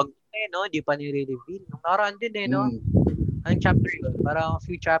 nakakailang bag no? Hindi pa nire-reveal. Nung nakaraan din no? Anong chapter yun? Parang a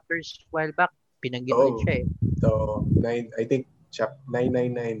few chapters while back, pinanggit din siya So, I think chapter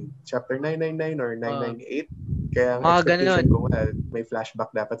 999. Chapter 999 or 998. Kaya ang expectation ko may flashback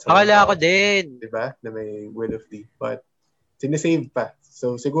dapat sa akala ko din. Diba? Na may Will of D. But, sinisave pa.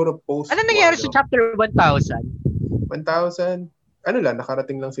 So, siguro post... Ano nangyari sa chapter 1,000? 1,000? Ano lang,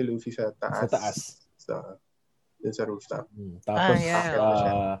 nakarating lang si Luffy sa taas. Sa taas. Dun sa rooftop. Tapos,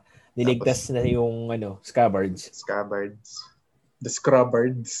 niligtas na yung Scabbards. The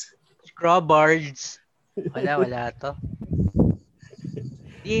Scrubbards. Wala to.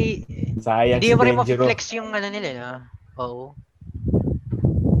 Sayang hindi si mo rin Denjiro. ma-flex yung nila, no? Oo.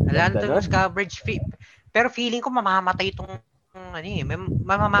 Wala na to Scabbards. Pero feeling ko mamamatay itong may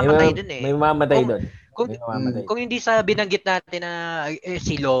mamamatay dun May mamamatay dun. Kung hindi sa binanggit natin na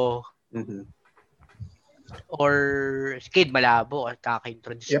si Lo, or Skid malabo at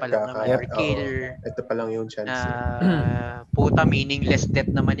kaka-introduce pa lang naman or Killer. Ito pa lang yung chance. Puta meaningless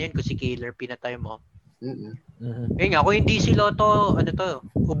death naman yun kung si Killer pinatay mo. Kaya nga, kung hindi si Lotto,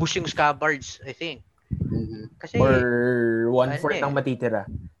 ubus yung Scabbards, I think. Kasi, or 1/4 ang matitira.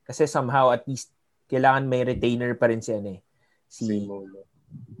 Kasi somehow at least kailangan may retainer pa rin si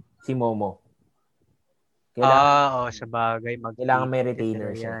Momo. Sa bagay. Kailangan may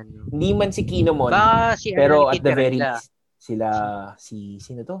retainer siya. Hindi man si Kinemon, pero at the very least, sino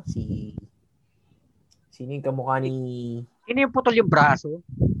to? Sino yung kamukha ni... Sino yung putol yung braso?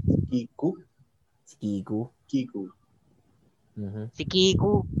 Kiku. Si Kiku.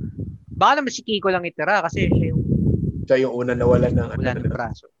 Baka naman si Kiku lang itira kasi siya yung una nawalan ng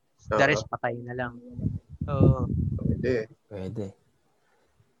braso. The rest patay na lang. Pwede.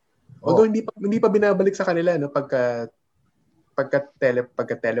 Although hindi pa binabalik sa kanila pagka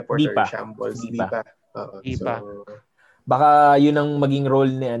teleport or shambles, hindi pa. Baka yun ang maging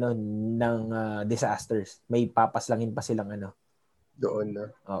role ni ng disasters. May papaslangin pa silang doon na.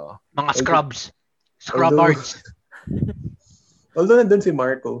 Oo. Mga Scrubbards. Although nandun si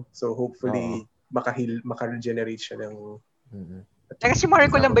Marco, so hopefully maka-regenerate siya ng Teka, si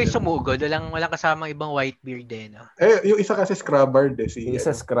Marco lang ba yung sumugod? Walang kasamang ibang Whitebeard no? Yung isa kasi Scrubbard yung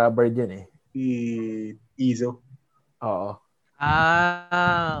isa Scrubbard yun si Izo. Oo.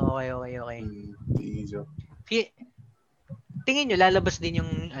 Okay. Si Izo. Tingin nyo, lalabas din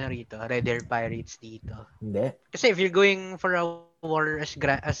yung rito, Red Hair Pirates dito. Hindi. Kasi if you're going for a war as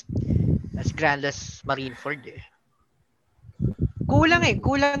grand as Marineford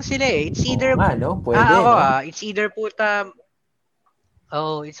kulang sila It's either pwede. It's either puta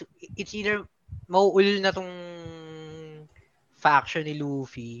it's either mauul na tong faction ni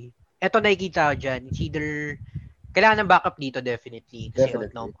Luffy. Ito nakikita ko dyan. It's either kailangan ng backup dito definitely. Kasi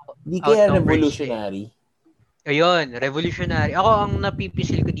Hindi kaya revolutionary. Ayun, revolutionary. Ako ang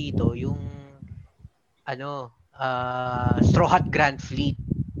napipisil ko dito yung Straw Hat Grand Fleet.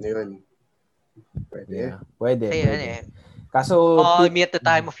 Ayun. Pwede. Kasi kaso me at the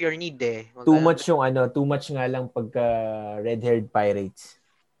time of your need too much nga lang pagka red-haired pirates.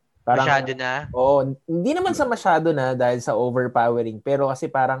 Parang, masyado na? Hindi naman sa masyado na dahil sa overpowering. Pero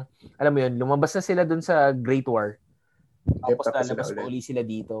kasi parang, alam mo yun, lumabas na sila dun sa Great War. Tapos lalabas pa uli sila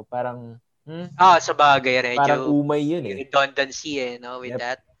dito. Parang, sa bagay, parang umay yun redundancy with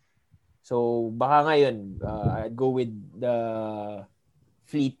that. So, baka ngayon, I'd go with the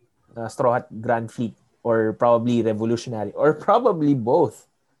fleet, Straw Hat Grand Fleet. Or probably revolutionary. Or probably both.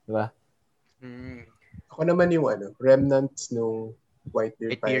 Diba? Ako naman yung remnants nung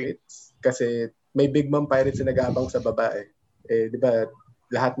Whitebeard Pirates. Kasi may Big Mom Pirates na nag-aabang sa baba di ba,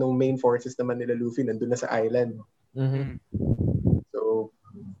 lahat ng main forces naman nila Luffy nandun na sa island. So,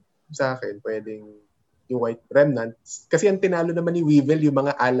 sa akin, pwedeng yung White Remnants. Kasi ang tinalo naman ni Weevil, yung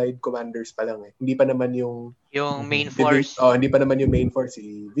mga allied commanders pa lang Hindi pa naman yung main force. Hindi pa naman yung main force.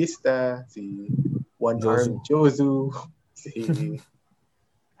 Si Vista, si One-Armed Jozu,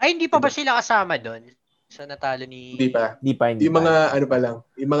 Ay, hindi pa ba sila kasama doon? Sa natalo ni... Hindi pa. Yung mga pa lang.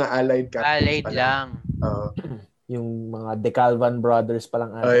 Yung mga allied captains allied pa lang. Yung mga DeCalvan brothers pa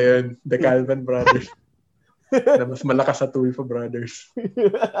lang. Ayun, DeCalvan brothers. Na mas malakas sa Tulfo brothers.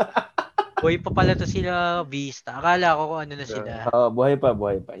 Buhay pa pala to sila Vista. Akala ko kung ano na sila. Buhay pa.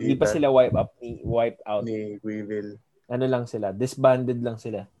 Hindi pa sila wipe out. Ni Weevil. Lang sila. Disbanded lang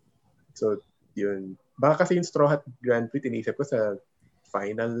sila. So, yun. Baka kasi yung Straw Hat Grand Prix, tinisip ko sa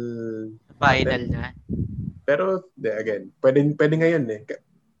final na. Pero, again, pwede ngayon eh.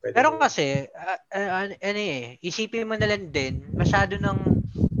 Pwede pero ngayon. kasi, isipin mo na lang din, masyado ng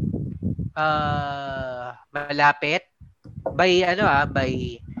malapit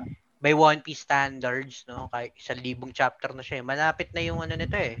by One Piece standards, no? Kahit 1,000 chapter na siya. Malapit na yung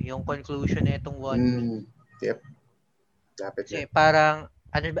nito yung conclusion na itong One Piece. Yep. Lapit kasi na. parang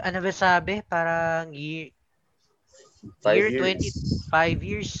ano ba sabi? Parang year 25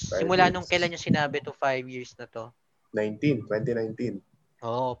 years. Simula nung kailan niya sinabi to 5 years na to? 2019.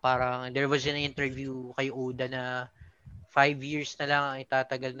 Oo, parang there was an interview kay Oda na 5 years na lang ang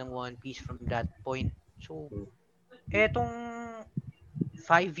itatagal ng One Piece from that point. So, etong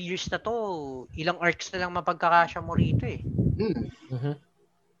 5 years na to, ilang arcs na lang mapagkakasya mo rito eh. Mm-hmm.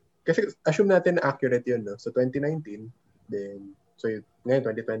 Kasi assume natin na accurate yun, no? So, 2019, then, so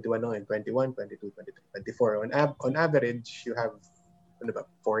ngayon, 2021 na ngayon, 21, 22, 23, 24. On average, you have,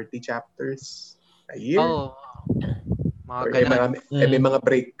 40 chapters a year? Oo. Mga ganun. May mga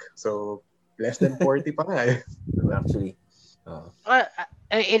break. So, less than 40 pa nga eh. Actually.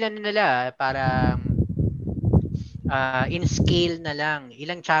 Ilan nila, parang in scale na lang.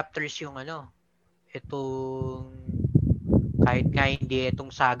 Ilang chapters yung itong kahit nga hindi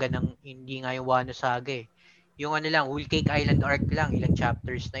itong saga hindi nga yung Wano saga eh. Yung lang, Whole Cake Island arc lang, ilang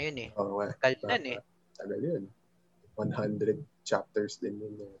chapters na yun eh. Tagal eh. Tagal yun. 100 chapters din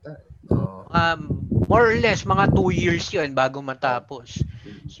yun yata. More or less, mga 2 years yun bago matapos.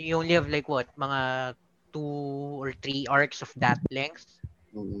 So you only have mga 2 or 3 arcs of that length.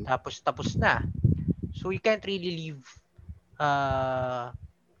 Tapos na. So you can't really leave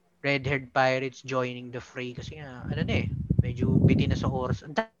red-haired pirates joining the fray kasi medyo bitin na sa oras.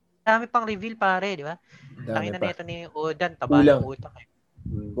 Ang dami pang reveal pare, di ba? Tangina na ito ni Odan, taba ng utak eh.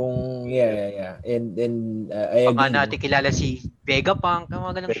 Kung yeah. And I agree. Baka natin kilala si Vegapunk,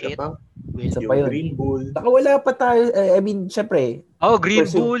 mga ganang shit. Isa pa yun. Green Bull. Taka wala pa tayo, I mean, syempre. Green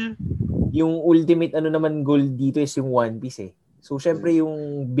Bull. Yung ultimate naman goal dito is yung One Piece eh. So, syempre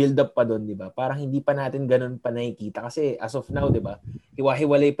yung build-up pa doon, di ba? Parang hindi pa natin ganun pa nakikita. Kasi as of now, di ba?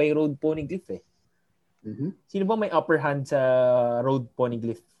 Hiwa-hiwalay pa yung Road Poneglyph eh. Sino ba may upper hand sa Road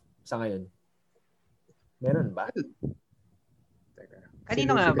Poneglyph sa ngayon? Meron ba?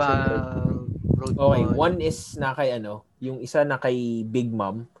 Kanino nga ba? Okay, one is na kay yung isa na kay Big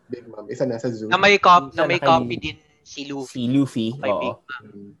Mom. Isa nasa zoo. Na may copy din si Luffy. Si Luffy, oo.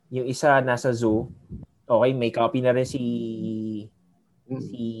 Yung isa nasa zoo. Okay, may copy na rin si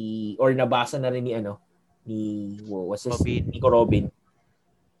or nabasa na rin ni Nico Robin.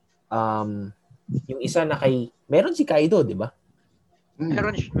 Yung isa na kay meron si Kaido, di ba?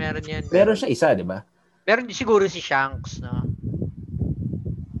 Meron yan. Meron siya isa, di ba? Meron din siguro si Shanks, no?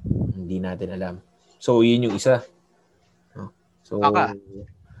 Hindi natin alam. So, yun yung isa. So,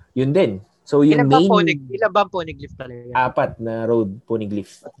 yun din. So, yung ilan ba Poneglyph talaga? 4 na Road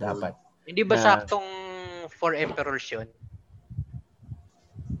Poneglyph dapat. Hindi ba saktong 4 Emperors yun?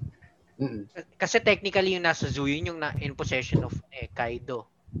 Kasi technically yung nasa zoo, yun yung in possession of Kaido.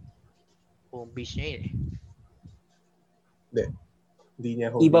 Home base niya yun eh. Hindi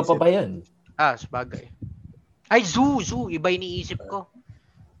niya home Iba base pa yan? Sabagay. Ay, zoo! Iba iniisip ko.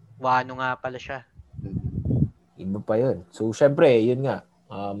 Wano nga pala siya. Iba pa yun. So, syempre, yun nga.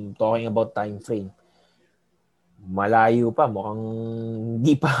 Talking about time frame. Malayo pa. Mukhang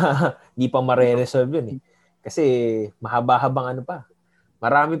di pa mare-resolve yun eh. Kasi mahaba-habang pa.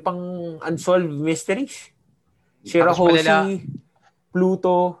 Marami pang unsolved mysteries. Shirahoshi,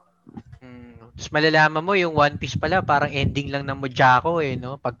 Pluto. Tapos malalaman mo yung One Piece pala, parang ending lang ng Mojako eh,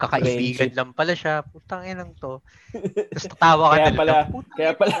 no? Pagkakaibigan lang pala siya. Putang inang to. Tapos tatawa ka na.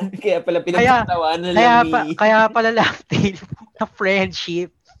 Kaya pala pinagtatawanan lang ni... Kaya pala lang na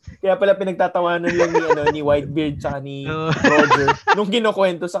friendship. Kaya pala pinagtatawanan lang ni Whitebeard tsaka ni Roger nung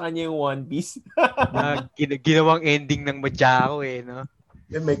kinukwento sa kanya yung One Piece. Ginawang ending ng Mojako eh, no?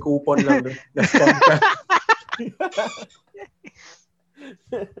 May coupon lang doon. Na-scam ka.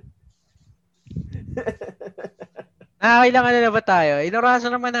 Kailangan na ba tayo?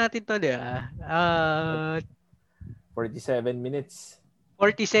 Inoraso naman natin to, di ba? 47 minutes.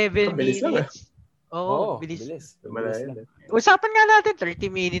 47 bilis minutes. Lang, bilis. Usapan nga natin,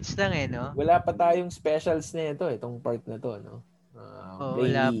 30 minutes lang eh, no? Wala pa tayong specials na itong part na to, no?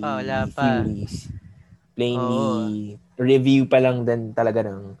 Wala pa. Plainly, review pa lang din talaga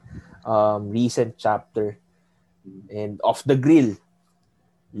ng recent chapter. And off the grill.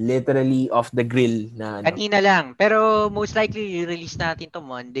 Literally off the grill na Kanina lang. Pero most likely, release natin to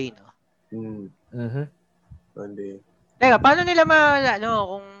Monday, no? Monday. Teka, paano nila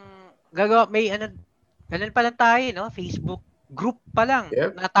kung gagawa, Ganun pa lang tayo, no? Facebook group pa lang.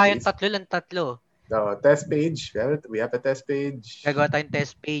 Yep. Na tayong tatlo. No, test page. We have a test page. Gagawa tayong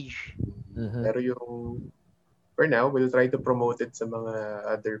test page. Pero for now, we'll try to promote it sa mga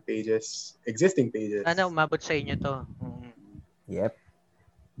other pages, existing pages. Sana umabot sa inyo to. Yep.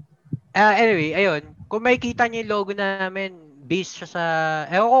 Anyway, ayun. Kung makikita niyo yung logo namin, based siya sa...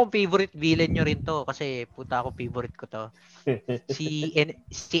 Ewan ko kung favorite villain nyo rin to. Kasi puta ako, favorite ko to. Si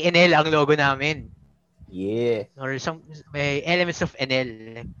Enel ang logo namin. Yeah. Or may elements of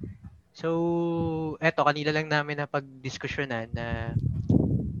Enel. So, eto, kanila lang namin na pag-diskusyonan na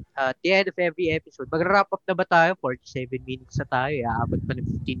at the end of every episode, mag-wrap up na ba tayo? 47 minutes na tayo. Aabot pa ng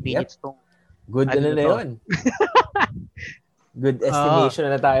 15 minutes tong... Good na yun. Good estimation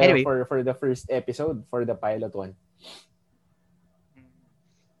na tayo anyway, for the first episode, for the pilot one.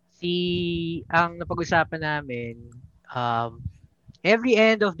 Ang napag-usapan namin, every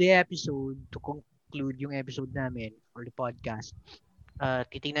end of the episode, to conclude yung episode namin for the podcast,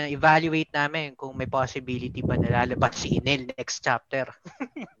 titingnan, evaluate namin kung may possibility ba na lalabas si Enel next chapter.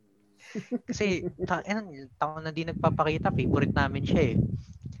 Kasi, taon na di nagpapakita, favorite namin siya eh.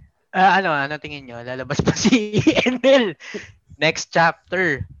 Ano tingin nyo? Lalabas pa si Enel next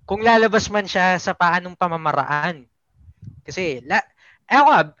chapter. Kung lalabas man siya sa paanong pamamaraan. Kasi,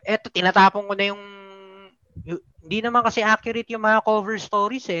 eto, tinatapon ko na yung hindi naman kasi accurate yung mga cover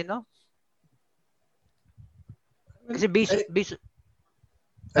stories eh, no? Kasi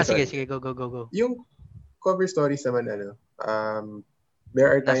sige, go. Yung cover stories naman, there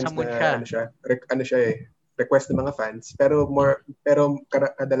are times na request ng mga fans, pero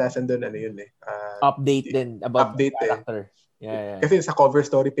kadalasan doon update din about update the character. Yeah. Kasi sa cover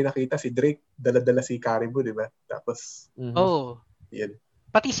story pinakita si Drake, dala-dala si Caribou, di ba? Tapos yan.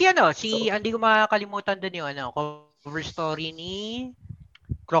 Pati hindi ko makakalimutan din yung cover story ni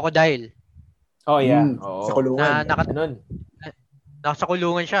Crocodile. Oh yeah. Sa kulungan. Nasa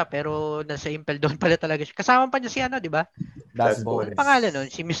kulungan siya pero nasa Impel Down pala talaga siya. Kasama pa niya si di ba? Das Bones. Ano pangalan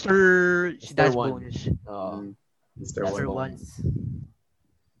nun? Si Das Bones. Mr. One.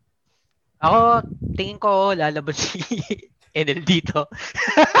 Ako, tingin ko lalabas si Enel dito.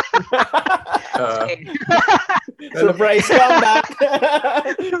 Surprise comeback!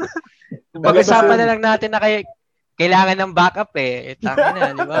 Pag-usapan na lang natin na kailangan ng backup eh. Tangin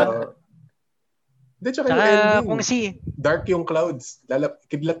na, di ba? Tsaka yung ending. Kung dark yung clouds.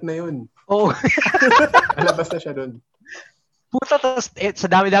 Kidlat na yun. Oo. Lalabas na siya dun. Puta, tapos sa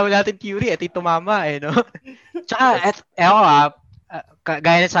dami-dami natin theory, ito tumama eh, no? Tsaka,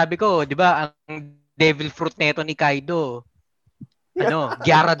 gaya na sabi ko, di ba, ang devil fruit neto ni Kaido,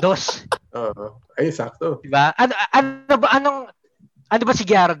 Gyarados. Ay, sakto. Di ba? Ano ba si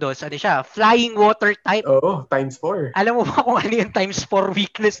Gyarados? Ano siya? Flying water type? Oo, times 4. Alam mo ba kung ano yung times 4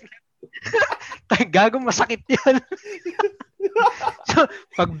 weakness? Gagong masakit yun. So,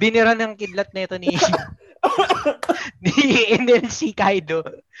 pag binira ng kidlat neto ni Enel si Kaido,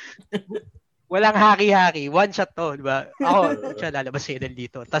 walang haki-haki. One shot to, di ba? Ako, siya lalabas si Enel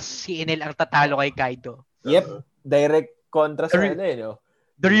dito. Tapos si Enel ang tatalo kay Kaido. Yep. Direct kontra sa no?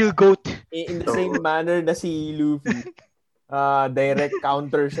 The real GOAT. In the same manner na si Luffy. Direct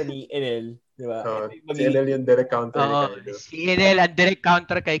counter siya ni Enel. Di ba? Si Enel yung direct counter ni Kaido. Si Enel ang direct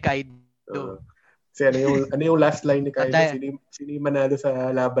counter kay Kaido. Kasi ano yung last line ni Kaido? Sino yung manalo sa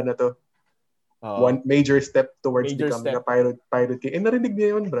laban na to? One major step towards becoming a pirate king. Narinig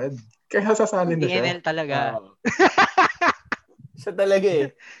niya yun, Brad. Kaya sasalin na siya. Enel talaga. Siya talaga eh.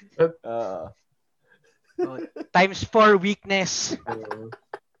 Times 4 weakness.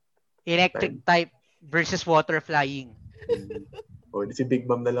 Electric type versus water flying. Si Big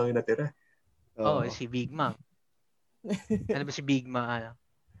Mom na lang yung natira. Si Big Mom. Ano ba si Big Mom?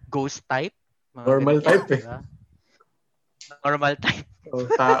 Ghost type? Normal type eh. Diba? Normal type.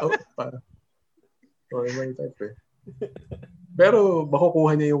 Tao pa. Normal type eh. Pero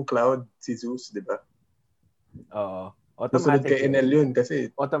makukuha niya yung cloud si Zeus, di ba? Oo. Automatic kay Enel yun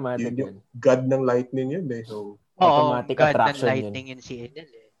kasi automatic yun. God ng lightning yun eh. So, automatic God attraction ng lightning yun si Enel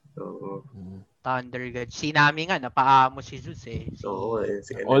eh. Thunder God. Si Nami nga, napaamo si Zeus eh.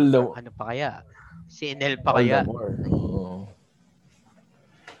 Si Enel. Although, ano pa kaya? Si Enel pa kaya?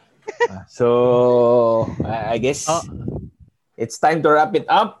 So, I guess it's time to wrap it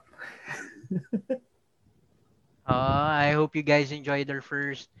up. I hope you guys enjoyed our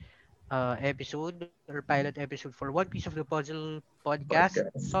first episode or pilot episode for One Piece of the Puzzle podcast.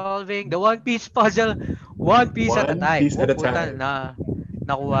 Solving the One Piece puzzle one piece at a time. Piece at a time. Na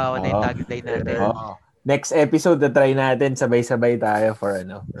nakuha ko na yung tagline natin. Next episode na try natin, sabay-sabay tayo for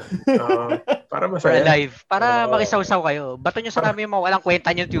para For masaya. alive. Para makisawsaw kayo. Bato nyo sa namin yung mga walang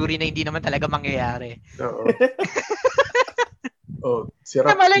kwenta nyo theory na hindi naman talaga mangyayari. Si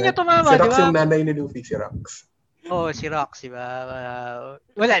Rax. Malay nyo tumama, si Rax diba? yung nanay ni Luffy, si Rax. Si Rax, diba?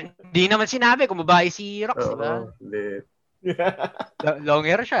 Wala, hindi naman sinabi kung babae si Rax, diba? Long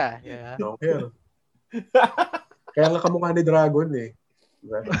hair siya. Yeah. Long hair. Kaya nga kamukha ni Dragon eh.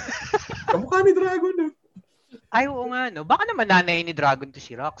 Diba? Kamukha ni Dragon eh. Ay, oo nga, no? Baka naman nanay ni Dragon to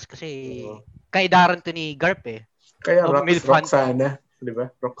si Rax kasi kaidaran to ni Garp eh. Kaya Roxana.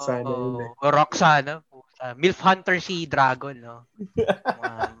 Diba? Roxana yun eh. Roxana. Milf Hunter si Dragon, no?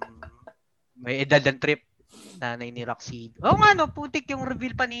 May edad ng trip. Nanay ni Roxy. Oo nga, no? Putik yung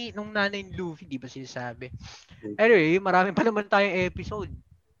reveal pa nung nanay ni Luffy. Di ba sinasabi? Anyway, marami pa naman tayong episode.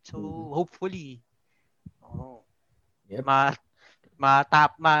 So, hopefully,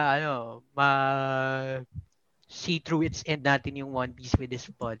 see through its end natin yung One Piece with this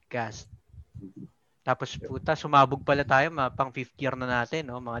podcast. Tapos puta, sumabog pala tayo, pang 5th year na natin,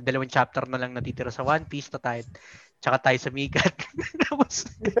 no? Mga 2 chapter na lang natitira sa One Piece na tayo. Tsaka tayo sa Mikat. Tapos,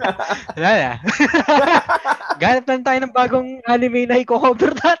 wala na. Ganap lang tayo ng bagong anime na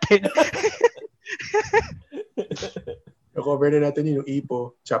i-cover natin. I-cover na natin yung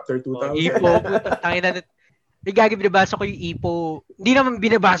Ipo, chapter 2000. Ipo, puta, tangin na. Binabasa ko yung Ipo. Hindi naman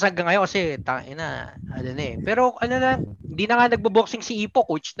binabasa hanggang ngayon kasi Pero hindi na nga nagbo-boxing si Ipo,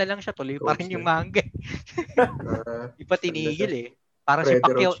 coach na lang siya, tuloy pa rin yung manga. Di pa tinigil eh. Para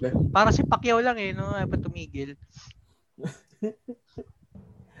si Pacquiao lang eh, no? Ay pa tumigil.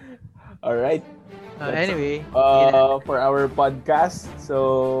 Alright. Anyway. For our podcast,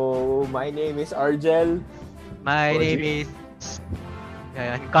 so my name is Argel. My name is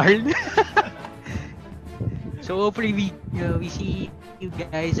Carl. So hopefully we see you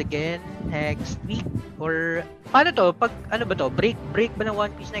guys again next week or paano to? Pag ano ba to? Break ba ng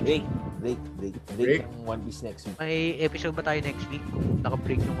One Piece next week? Break ng One Piece next week. May episode ba tayo next week?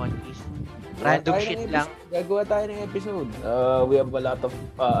 Naka-break ng One Piece. Random shit lang. Gagawa tayo ng episode. We have a lot of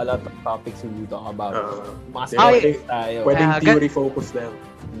topics we talk about. Pwedeng theory focus lang.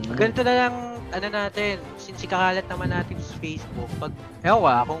 Ganito na lang natin, since ikakalat naman natin sa Facebook,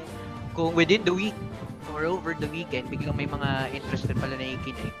 kung within the week or over the weekend, biglang may mga interested pala na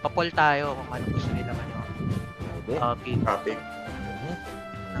ikinig, pa-poll tayo kung ano gusto nila topic. Okay,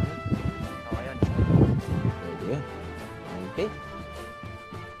 yun. Okay.